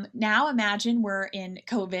now imagine we're in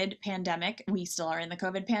COVID pandemic. We still are in the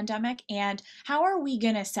COVID pandemic. And how are we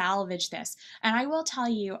going to salvage this? And I will tell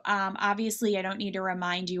you, obviously, I don't need to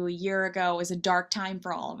remind you, a year ago was a dark time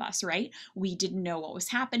for all of us, right? We didn't know what was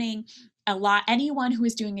happening. Anyone who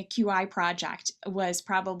was doing a QI project was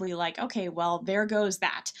probably like, okay, well, there goes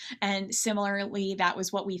that. And similarly, that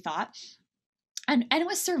was what we thought. And it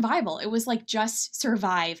was survival. It was like, just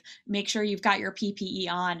survive. Make sure you've got your PPE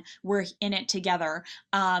on. We're in it together.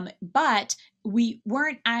 But we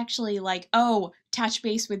weren't actually like, oh, touch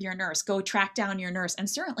base with your nurse, go track down your nurse, and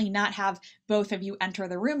certainly not have both of you enter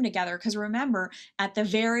the room together. Because remember, at the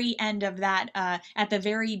very end of that, at the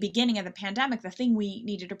very beginning of the pandemic, the thing we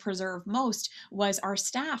needed to preserve most was our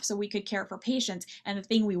staff so we could care for patients. And the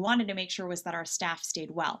thing we wanted to make sure was that our staff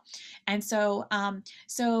stayed well. And so,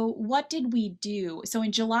 what did we do? So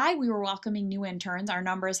in July, we were welcoming new interns. Our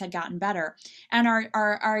numbers had gotten better, and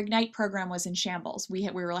our Ignite program was in shambles. We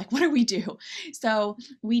were like, what do we do? So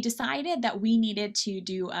we decided that we needed to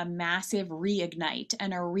do a massive reignite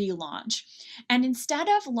and a relaunch. And instead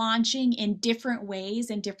of launching in different ways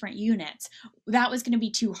in different units, that was going to be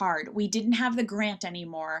too hard. We didn't have the grant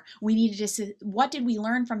anymore. We needed to, what did we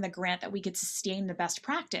learn from the grant that we could sustain the best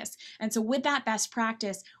practice? And so with that best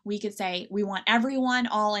practice, we could say, we want everyone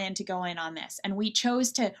all in to go in on this. And we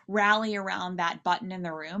chose to rally around that button in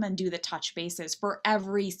the room and do the touch bases for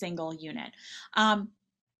every single unit.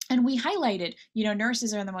 And we highlighted,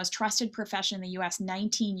 nurses are the most trusted profession in the US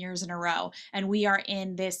 19 years in a row. And we are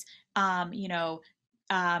in this,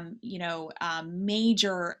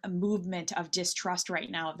 major movement of distrust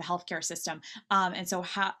right now of the healthcare system. And so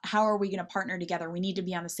how are we going to partner together? We need to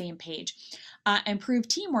be on the same page. Improved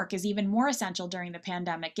teamwork is even more essential during the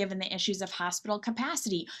pandemic, given the issues of hospital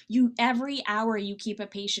capacity. Every hour you keep a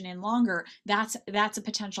patient in longer, that's a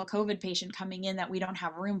potential COVID patient coming in that we don't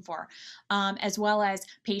have room for, as well as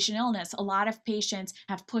patient illness. A lot of patients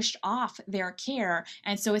have pushed off their care.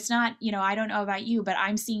 And so it's not, I don't know about you, but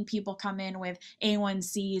I'm seeing people come in with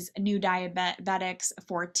A1Cs, new diabetics,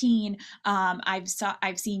 14.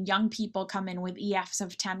 I've seen young people come in with EFs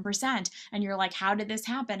of 10%. And you're like, how did this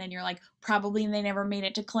happen? And you're like, probably they never made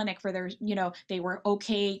it to clinic for their, they were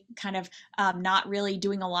okay, kind of not really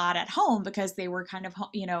doing a lot at home because they were kind of,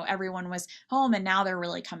 everyone was home, and now they're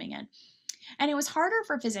really coming in. And it was harder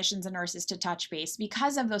for physicians and nurses to touch base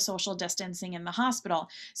because of the social distancing in the hospital.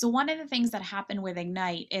 So one of the things that happened with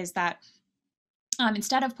Ignite is that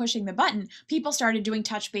instead of pushing the button, people started doing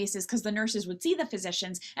touch bases because the nurses would see the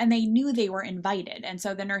physicians and they knew they were invited. And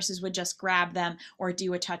so the nurses would just grab them or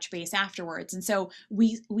do a touch base afterwards. And so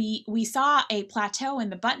we saw a plateau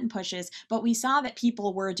in the button pushes, but we saw that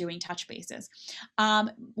people were doing touch bases.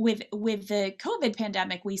 With the COVID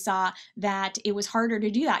pandemic, we saw that it was harder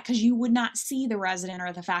to do that because you would not see the resident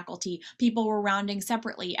or the faculty. People were rounding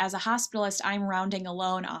separately. As a hospitalist, I'm rounding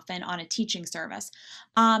alone often on a teaching service.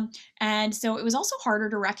 And so it was also harder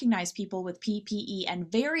to recognize people with PPE,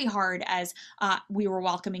 and very hard as we were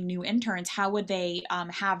welcoming new interns. How would they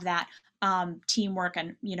have that teamwork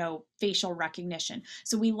and facial recognition?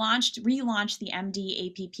 So we relaunched the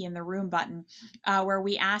MD APP in the room button, where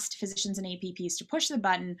we asked physicians and APPs to push the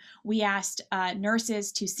button. We asked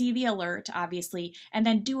nurses to see the alert, obviously, and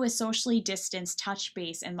then do a socially distanced touch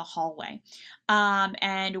base in the hallway.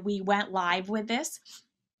 And we went live with this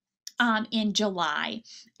in July.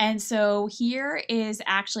 And so here is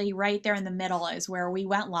actually right there in the middle is where we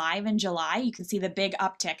went live in July. You can see the big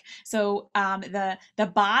uptick. So the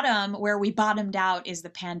bottom where we bottomed out is the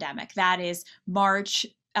pandemic. That is March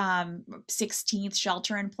 16th,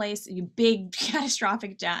 shelter in place, big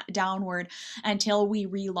catastrophic downward until we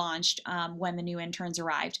relaunched when the new interns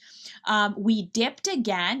arrived. We dipped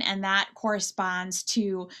again, and that corresponds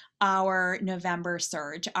to our November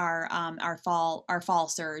surge, our fall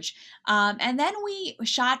surge, and then we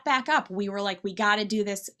shot back up. We were like, we got to do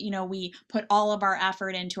this. We put all of our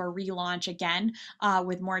effort into a relaunch again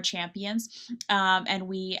with more champions, and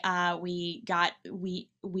we got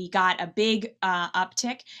a big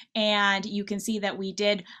uptick, and you can see that we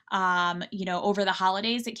did, over the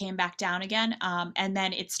holidays, it came back down again, and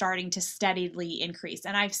then it's starting to steadily increase.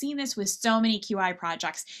 And I've seen this with so many QI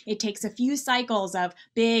projects. It takes a few cycles of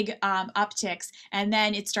big upticks, and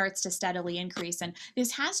then it starts to steadily increase. And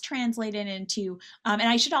this has translated into, and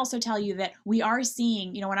I should also tell you that we are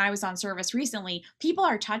seeing, when I was on service recently, people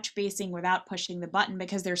are touch basing without pushing the button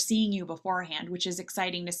because they're seeing you beforehand, which is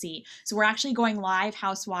exciting to see. So we're actually going live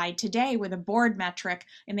house-wide today with a board metric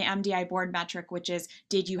in the MDI board metric, which is,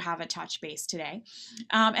 did you have a touch base today?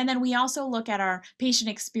 And then we also look at our patient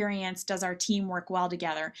experience. Does our team work well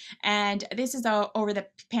together? And this is over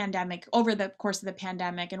the course of the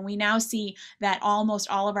pandemic. And we now see that almost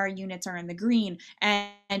all of our units are in the green. And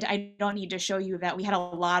I don't need to show you that we had a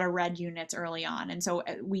lot of red units early on. And so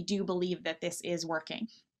we do believe that this is working.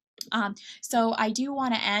 So I do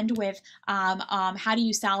want to end with how do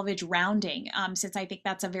you salvage rounding, since I think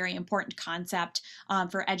that's a very important concept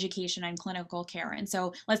for education and clinical care. And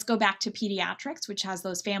so let's go back to pediatrics, which has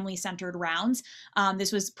those family-centered rounds.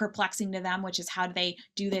 This was perplexing to them, which is how do they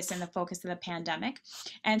do this in the focus of the pandemic.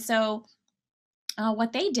 And so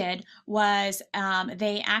what they did was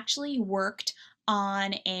they actually worked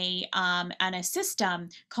on a system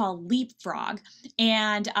called Leapfrog.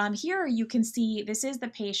 And here you can see this is the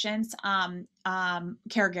patient's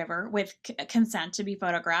caregiver with consent to be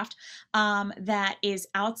photographed, that is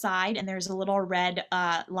outside, and there's a little red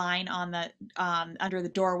line on the under the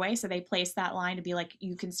doorway. So they place that line to be like,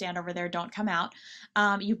 you can stand over there, don't come out.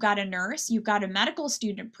 You've got a nurse, you've got a medical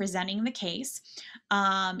student presenting the case,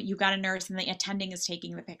 you've got a nurse, and the attending is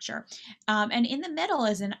taking the picture. And in the middle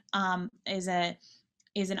is an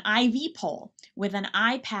IV pole with an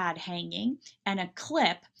iPad hanging and a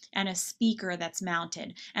clip and a speaker that's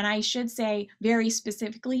mounted. And I should say very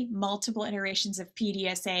specifically multiple iterations of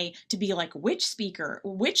PDSA to be like, which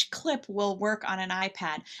clip will work on an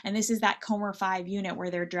iPad? And this is that Comer 5 unit where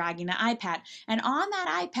they're dragging the iPad. And on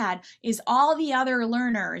that iPad is all the other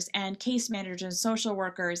learners and case managers and social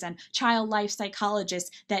workers and child life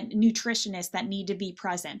psychologists, that nutritionists that need to be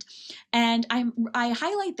present. And I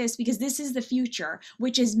highlight this because this is the future,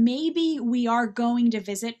 which is maybe we are going to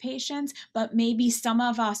visit patients, but maybe some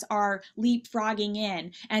of us are leapfrogging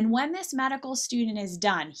in. And when this medical student is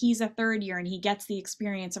done, he's a third year and he gets the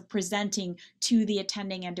experience of presenting to the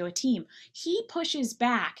attending and to a team, he pushes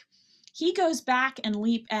back. He goes back and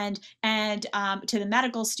to the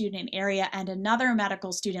medical student area, and another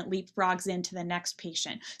medical student leapfrogs into the next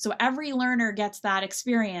patient. So every learner gets that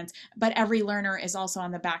experience, but every learner is also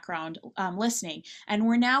on the background listening. And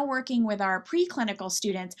we're now working with our preclinical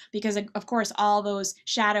students, because of course all those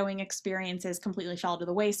shadowing experiences completely fell to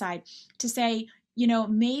the wayside, to say,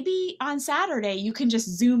 maybe on Saturday you can just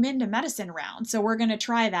zoom into medicine round. So we're going to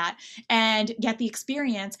try that and get the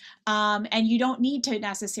experience. And you don't need to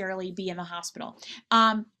necessarily be in the hospital.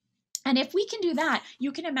 And if we can do that,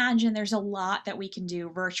 you can imagine there's a lot that we can do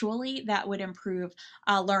virtually that would improve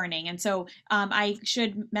learning. And so I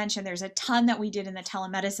should mention there's a ton that we did in the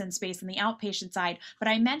telemedicine space in the outpatient side, but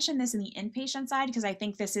I mentioned this in the inpatient side because I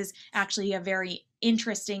think this is actually a very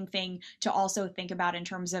interesting thing to also think about in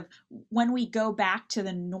terms of when we go back to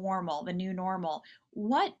the normal, the new normal,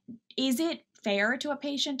 what is it fair to a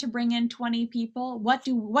patient to bring in 20 people?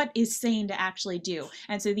 What is sane to actually do?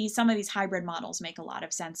 And so some of these hybrid models make a lot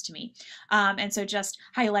of sense to me. And so just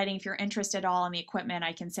highlighting, if you're interested at all in the equipment,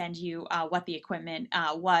 I can send you what the equipment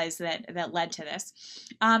was that led to this.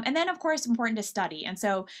 And then of course, important to study. And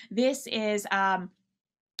so this is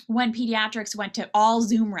when pediatrics went to all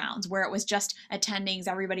Zoom rounds, where it was just attendings,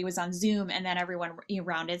 everybody was on Zoom, and then everyone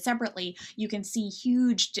rounded separately, you can see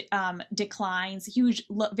huge declines,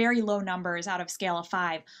 very low numbers out of scale of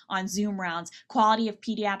 5 on Zoom rounds. Quality of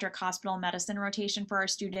pediatric hospital medicine rotation for our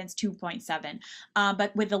students, 2.7.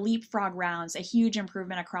 But with the leapfrog rounds, a huge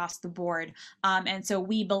improvement across the board. And so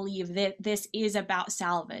we believe that this is about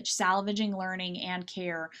salvaging learning and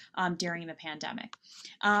care during the pandemic.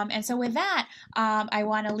 And so with that, I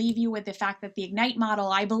want to leave you with the fact that the Ignite model,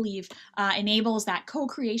 I believe, enables that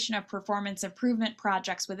co-creation of performance improvement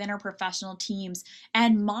projects with interprofessional teams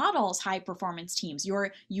and models high performance teams.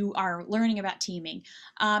 You are learning about teaming.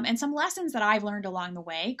 And some lessons that I've learned along the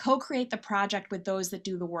way: co-create the project with those that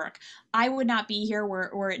do the work. I would not be here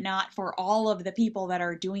were it not for all of the people that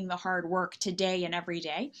are doing the hard work today and every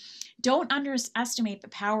day. Don't underestimate the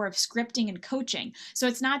power of scripting and coaching. So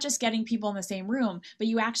it's not just getting people in the same room, but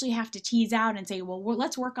you actually have to tease out and say, well,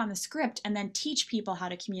 let's work on the script and then teach people how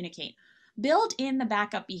to communicate. Build in the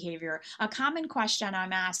backup behavior. A common question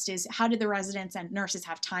I'm asked is, how did the residents and nurses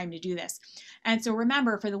have time to do this? And so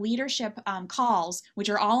remember, for the leadership calls, which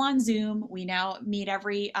are all on Zoom, we now meet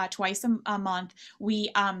every twice a month,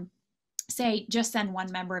 we say just send one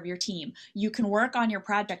member of your team. You can work on your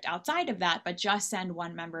project outside of that, but just send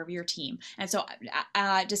one member of your team. And so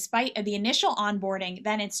despite the initial onboarding,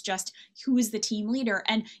 then it's just who is the team leader.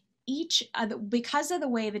 And because of the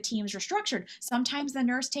way the teams are structured, sometimes the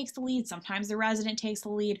nurse takes the lead, sometimes the resident takes the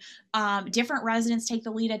lead. Different residents take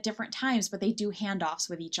the lead at different times, but they do handoffs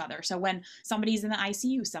with each other. So when somebody's in the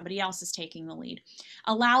ICU, somebody else is taking the lead.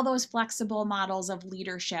 Allow those flexible models of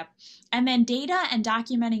leadership. And then data and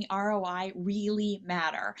documenting ROI really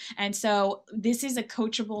matter. And so this is a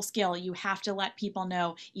coachable skill. You have to let people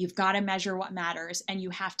know you've got to measure what matters, and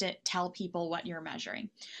you have to tell people what you're measuring.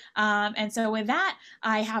 And so with that,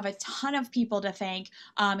 I have a ton of people to thank,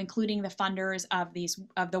 including the funders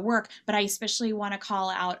of the work, but I especially want to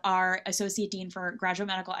call out our Associate Dean for Graduate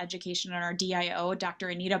Medical Education and our DIO, Dr.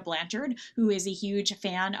 Anita Blanchard, who is a huge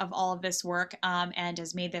fan of all of this work and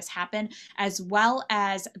has made this happen, as well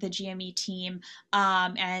as the GME team,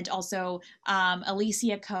 and also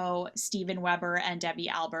Alicia Coe, Stephen Weber, and Debbie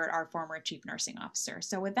Albert, our former Chief Nursing Officer.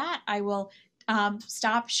 So with that, I will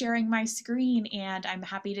stop sharing my screen, and I'm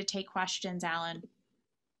happy to take questions, Alan.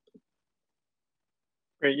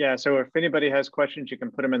 Great, yeah, so if anybody has questions, you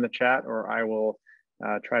can put them in the chat, or I will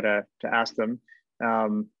try to ask them.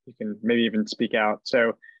 You can maybe even speak out.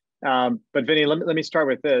 So, but Vinny, let me start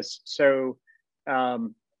with this. So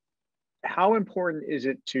how important is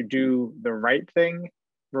it to do the right thing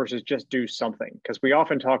versus just do something? Because we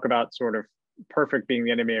often talk about sort of perfect being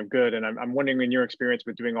the enemy of good. And I'm wondering, in your experience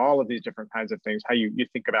with doing all of these different kinds of things, how you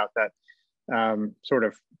think about that, sort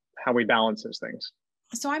of how we balance those things.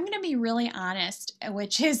 So I'm going to be really honest,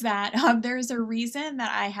 which is that there's a reason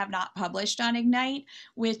that I have not published on Ignite,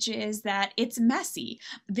 which is that it's messy.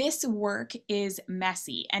 This work is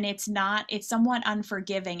messy, and it's somewhat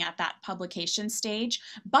unforgiving at that publication stage,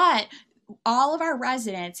 but all of our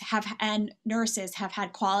residents and nurses have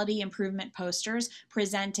had quality improvement posters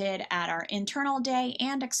presented at our internal day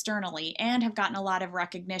and externally, and have gotten a lot of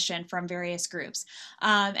recognition from various groups.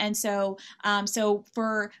 And so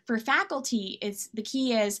for faculty, the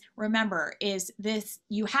key is, remember,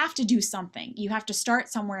 you have to do something. You have to start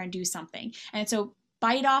somewhere and do something. And so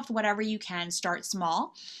bite off whatever you can, start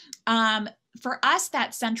small. For us,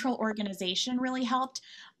 that central organization really helped.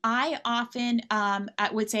 I often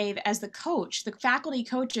would say, as the coach, the faculty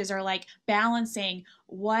coaches are like balancing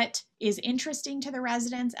what is interesting to the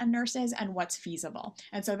residents and nurses and what's feasible.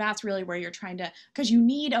 And so that's really where you're trying to, because you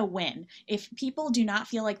need a win. If people do not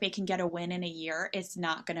feel like they can get a win in a year, it's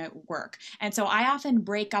not going to work. And so I often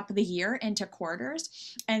break up the year into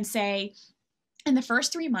quarters and say, in the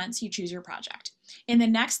first 3 months, you choose your project. In the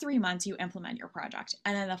next 3 months, you implement your project.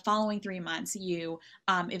 And then the following 3 months, you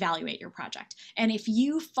evaluate your project. And if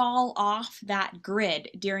you fall off that grid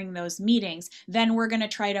during those meetings, then we're going to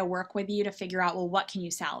try to work with you to figure out, well, what can you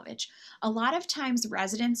salvage? A lot of times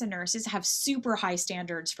residents and nurses have super high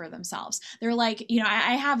standards for themselves. They're like,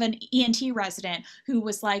 I have an ENT resident who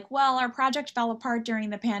was like, well, our project fell apart during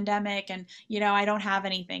the pandemic, and, I don't have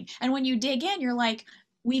anything. And when you dig in, you're like,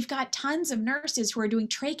 we've got tons of nurses who are doing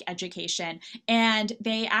trach education, and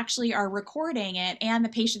they actually are recording it, and the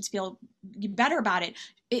patients feel better about it.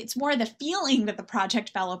 It's more the feeling that the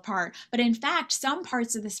project fell apart, but in fact, some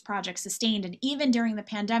parts of this project sustained, and even during the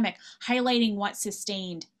pandemic, highlighting what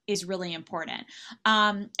sustained is really important.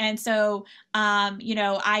 And so,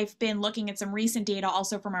 I've been looking at some recent data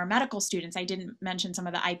also from our medical students. I didn't mention some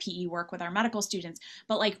of the IPE work with our medical students,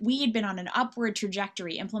 but like we had been on an upward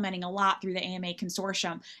trajectory, implementing a lot through the AMA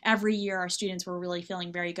consortium. Every year, our students were really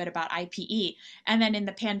feeling very good about IPE. And then in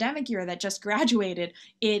the pandemic year that just graduated,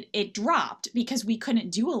 it dropped because we couldn't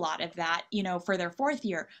do a lot of that, for their fourth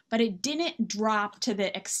year. But it didn't drop to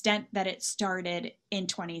the extent that it started in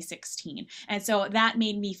 2016. And so that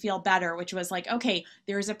made me feel better, which was like, okay,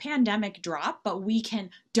 there's a pandemic drop, but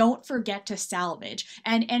don't forget to salvage.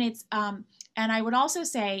 And I would also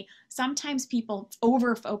say sometimes people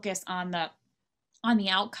over focus on the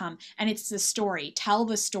outcome, and it's the story. Tell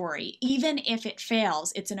the story. Even if it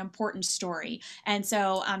fails, it's an important story. And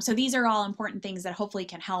so these are all important things that hopefully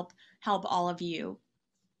can help all of you.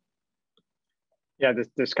 Yeah,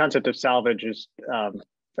 this concept of salvage is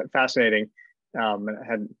fascinating. I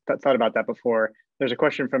had thought about that before. There's a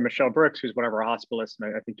question from Michelle Brooks, who's one of our hospitalists,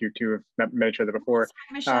 and I think you two have met each other before.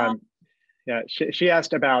 Hi, Michelle. Yeah, she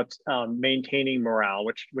asked about maintaining morale,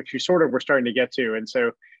 which you sort of were starting to get to. And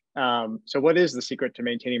so, what is the secret to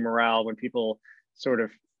maintaining morale when people sort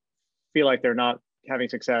of feel like they're not having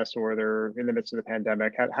success or they're in the midst of the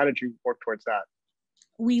pandemic? How did you work towards that?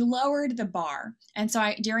 We lowered the bar. And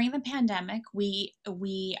so during the pandemic,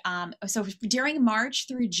 so during March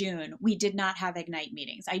through June, we did not have Ignite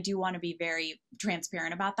meetings. I do want to be very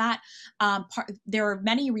transparent about that. There are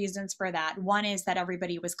many reasons for that. One is that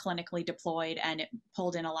everybody was clinically deployed and it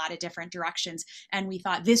pulled in a lot of different directions. And we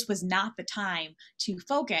thought this was not the time to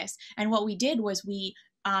focus. And what we did was we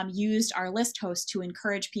used our list host to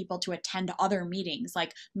encourage people to attend other meetings,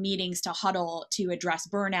 like meetings to huddle to address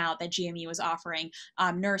burnout that GME was offering,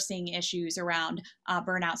 nursing issues around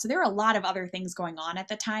burnout. So there were a lot of other things going on at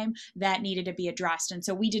the time that needed to be addressed. And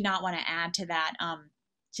so we did not want to add to that,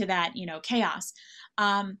 chaos.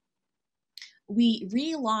 We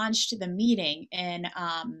relaunched the meeting in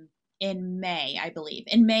May, I believe.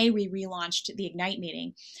 In May, we relaunched the Ignite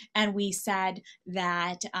meeting, and we said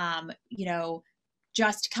that,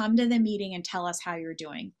 just come to the meeting and tell us how you're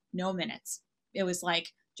doing. No minutes. It was like,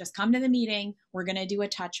 just come to the meeting. We're going to do a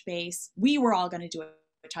touch base. We were all going to do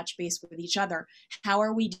a touch base with each other. How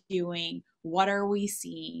are we doing? What are we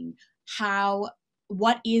seeing?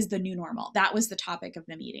 What is the new normal? That was the topic of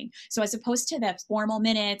the meeting. So as opposed to the formal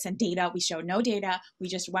minutes and data, we showed no data. We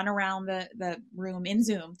just went around the room in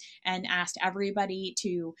Zoom and asked everybody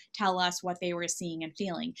to tell us what they were seeing and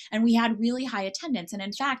feeling. And we had really high attendance. And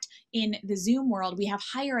in fact, in the Zoom world, we have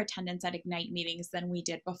higher attendance at Ignite meetings than we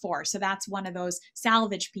did before. So that's one of those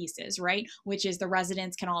salvage pieces, right? Which is the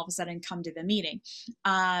residents can all of a sudden come to the meeting.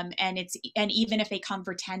 And even if they come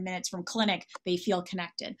for 10 minutes from clinic, they feel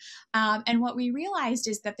connected. And what we realized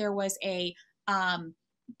is that there was a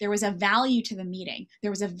value to the meeting.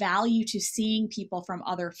 There was a value to seeing people from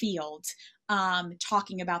other fields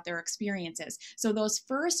talking about their experiences. So those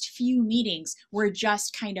first few meetings were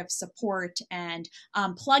just kind of support and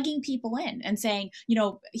plugging people in and saying,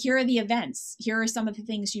 here are the events, here are some of the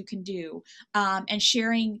things you can do, and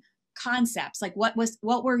sharing concepts like what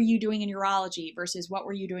were you doing in urology versus what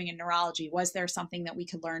were you doing in neurology? Was there something that we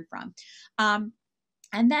could learn from?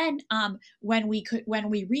 And then when we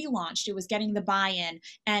relaunched, it was getting the buy-in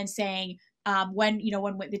and saying when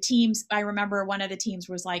the teams, I remember one of the teams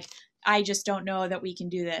was like, I just don't know that we can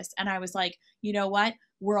do this. And I was like, you know what?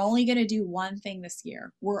 We're only going to do one thing this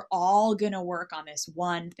year. We're all going to work on this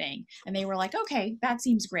one thing. And they were like, okay, that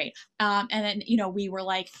seems great. And then, we were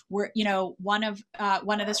like, one of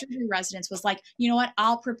the surgery residents was like, you know what?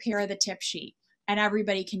 I'll prepare the tip sheet and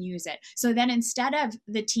everybody can use it. So then instead of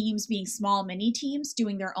the teams being small mini teams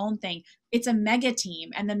doing their own thing, it's a mega team,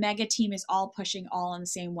 and the mega team is all pushing all in the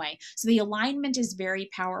same way. So the alignment is very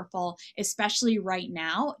powerful, especially right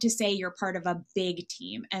now, to say you're part of a big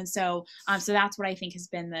team. And so that's what I think has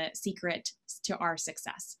been the secret to our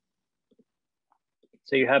success.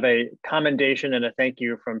 So you have a commendation and a thank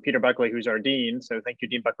you from Peter Buckley, who's our dean. So thank you,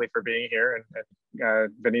 Dean Buckley, for being here,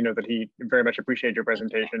 and Vineet, know that he very much appreciated your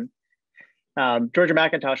presentation. Georgia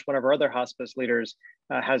McIntosh, one of our other hospice leaders,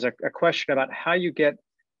 has a question about how you get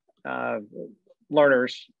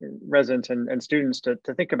learners, residents, and students to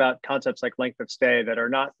think about concepts like length of stay that are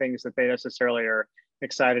not things that they necessarily are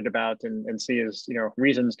excited about and see as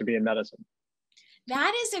reasons to be in medicine.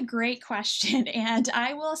 That is a great question. And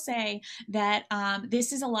I will say that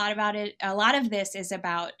this is a lot about it. A lot of this is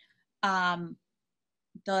about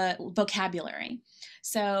the vocabulary.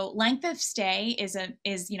 So length of stay is,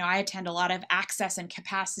 I attend a lot of access and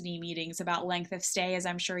capacity meetings about length of stay, as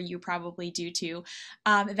I'm sure you probably do too.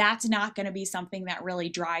 That's not going to be something that really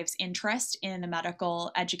drives interest in the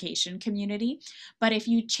medical education community. But if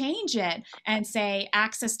you change it and say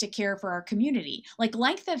access to care for our community, like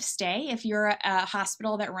length of stay, if you're a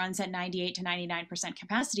hospital that runs at 98 to 99%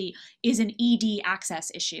 capacity, is an ED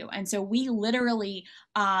access issue. And so we literally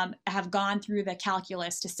have gone through the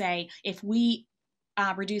calculus to say if we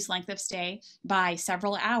reduce length of stay by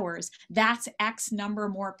several hours, that's X number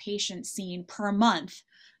more patients seen per month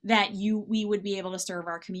that we would be able to serve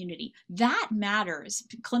our community. That matters.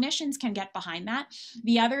 Clinicians can get behind that.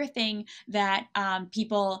 The other thing that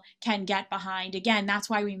people can get behind, again, that's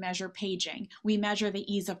why we measure paging. We measure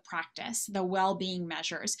the ease of practice, the well-being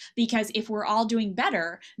measures, because if we're all doing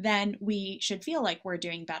better, then we should feel like we're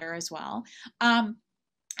doing better as well.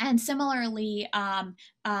 And similarly,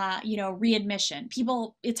 readmission.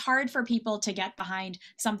 It's hard for people to get behind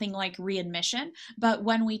something like readmission. But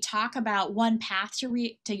when we talk about one path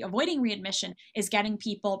to avoiding readmission is getting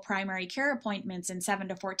people primary care appointments in 7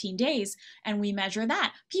 to 14 days, and we measure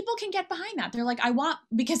that, people can get behind that. They're like,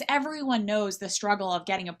 because everyone knows the struggle of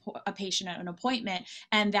getting a patient at an appointment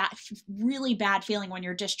and that really bad feeling when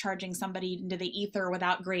you're discharging somebody into the ether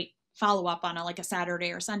without great follow up on a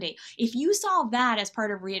Saturday or Sunday. If you solve that as part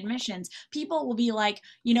of readmissions, people will be like,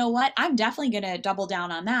 you know what, I'm definitely going to double down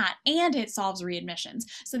on that. And it solves readmissions.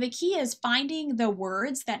 So the key is finding the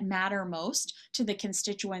words that matter most to the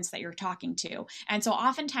constituents that you're talking to. And so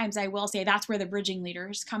oftentimes I will say that's where the bridging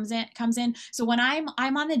leaders comes in. So when I'm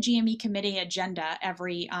on the GME committee agenda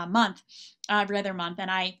every other month, and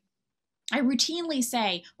I routinely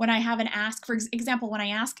say when I have an ask, for example, I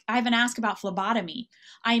have an ask about phlebotomy,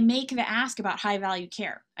 I make the ask about high value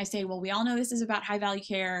care. I say, well, we all know this is about high value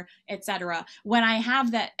care, et cetera. When I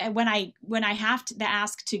have the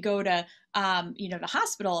ask to go to, the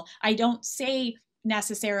hospital, I don't say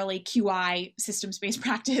necessarily QI, systems-based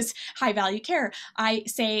practice, high value care. I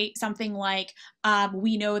say something like,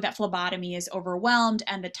 we know that phlebotomy is overwhelmed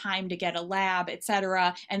and the time to get a lab, et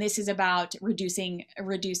cetera. And this is about improving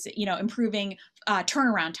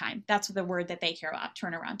turnaround time. That's the word that they care about,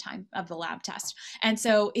 turnaround time of the lab test. And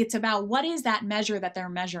so it's about what is that measure that they're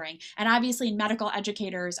measuring. And obviously medical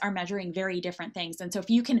educators are measuring very different things. And so if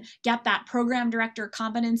you can get that program director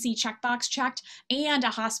competency checkbox checked and a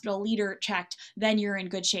hospital leader checked, then you're in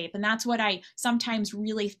good shape. And that's what I sometimes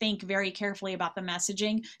really think very carefully about the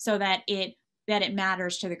messaging so that it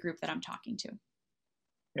matters to the group that I'm talking to.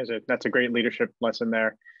 That's a great leadership lesson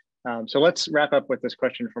there. So let's wrap up with this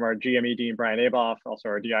question from our GME Dean, Brian Aboff, also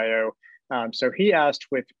our DIO. So he asked,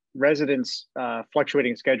 with residents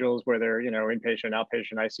fluctuating schedules where they're, inpatient,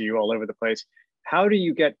 outpatient, ICU all over the place, how do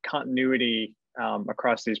you get continuity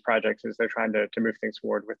across these projects as they're trying to move things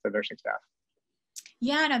forward with the nursing staff?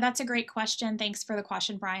 Yeah, no, that's a great question. Thanks for the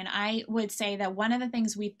question, Brian. I would say that one of the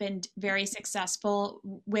things we've been very successful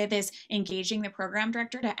with is engaging the program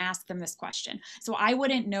director to ask them this question. So I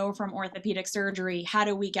wouldn't know from orthopedic surgery, how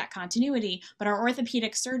do we get continuity? But our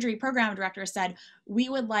orthopedic surgery program director said, we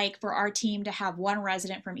would like for our team to have one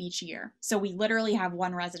resident from each year. So we literally have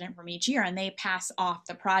one resident from each year and they pass off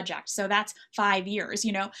the project. So that's 5 years,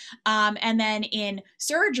 and then in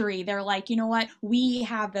surgery, they're like, you know what, we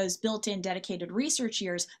have those built-in dedicated research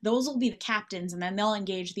years. Those will be the captains and then they'll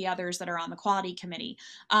engage the others that are on the quality committee.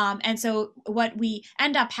 And so what we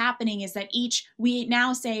end up happening is that we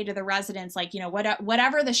now say to the residents, like,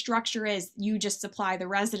 whatever the structure is, you just supply the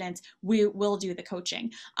residents, we will do the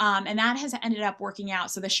coaching. And that has ended up working out.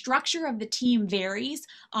 So the structure of the team varies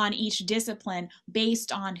on each discipline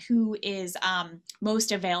based on who is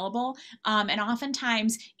most available. And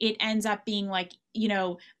oftentimes it ends up being like,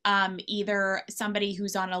 either somebody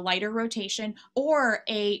who's on a lighter rotation or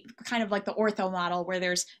a kind of like the ortho model where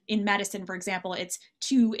there's, in medicine, for example, it's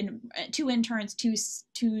two interns,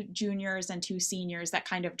 two juniors and 2 seniors that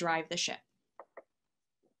kind of drive the ship.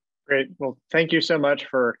 Great. Well, thank you so much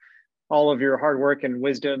for all of your hard work and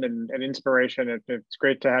wisdom and inspiration. It's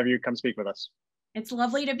great to have you come speak with us. It's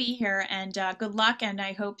lovely to be here, and good luck. And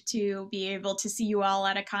I hope to be able to see you all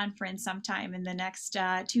at a conference sometime in the next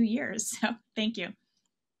 2 years. So thank you.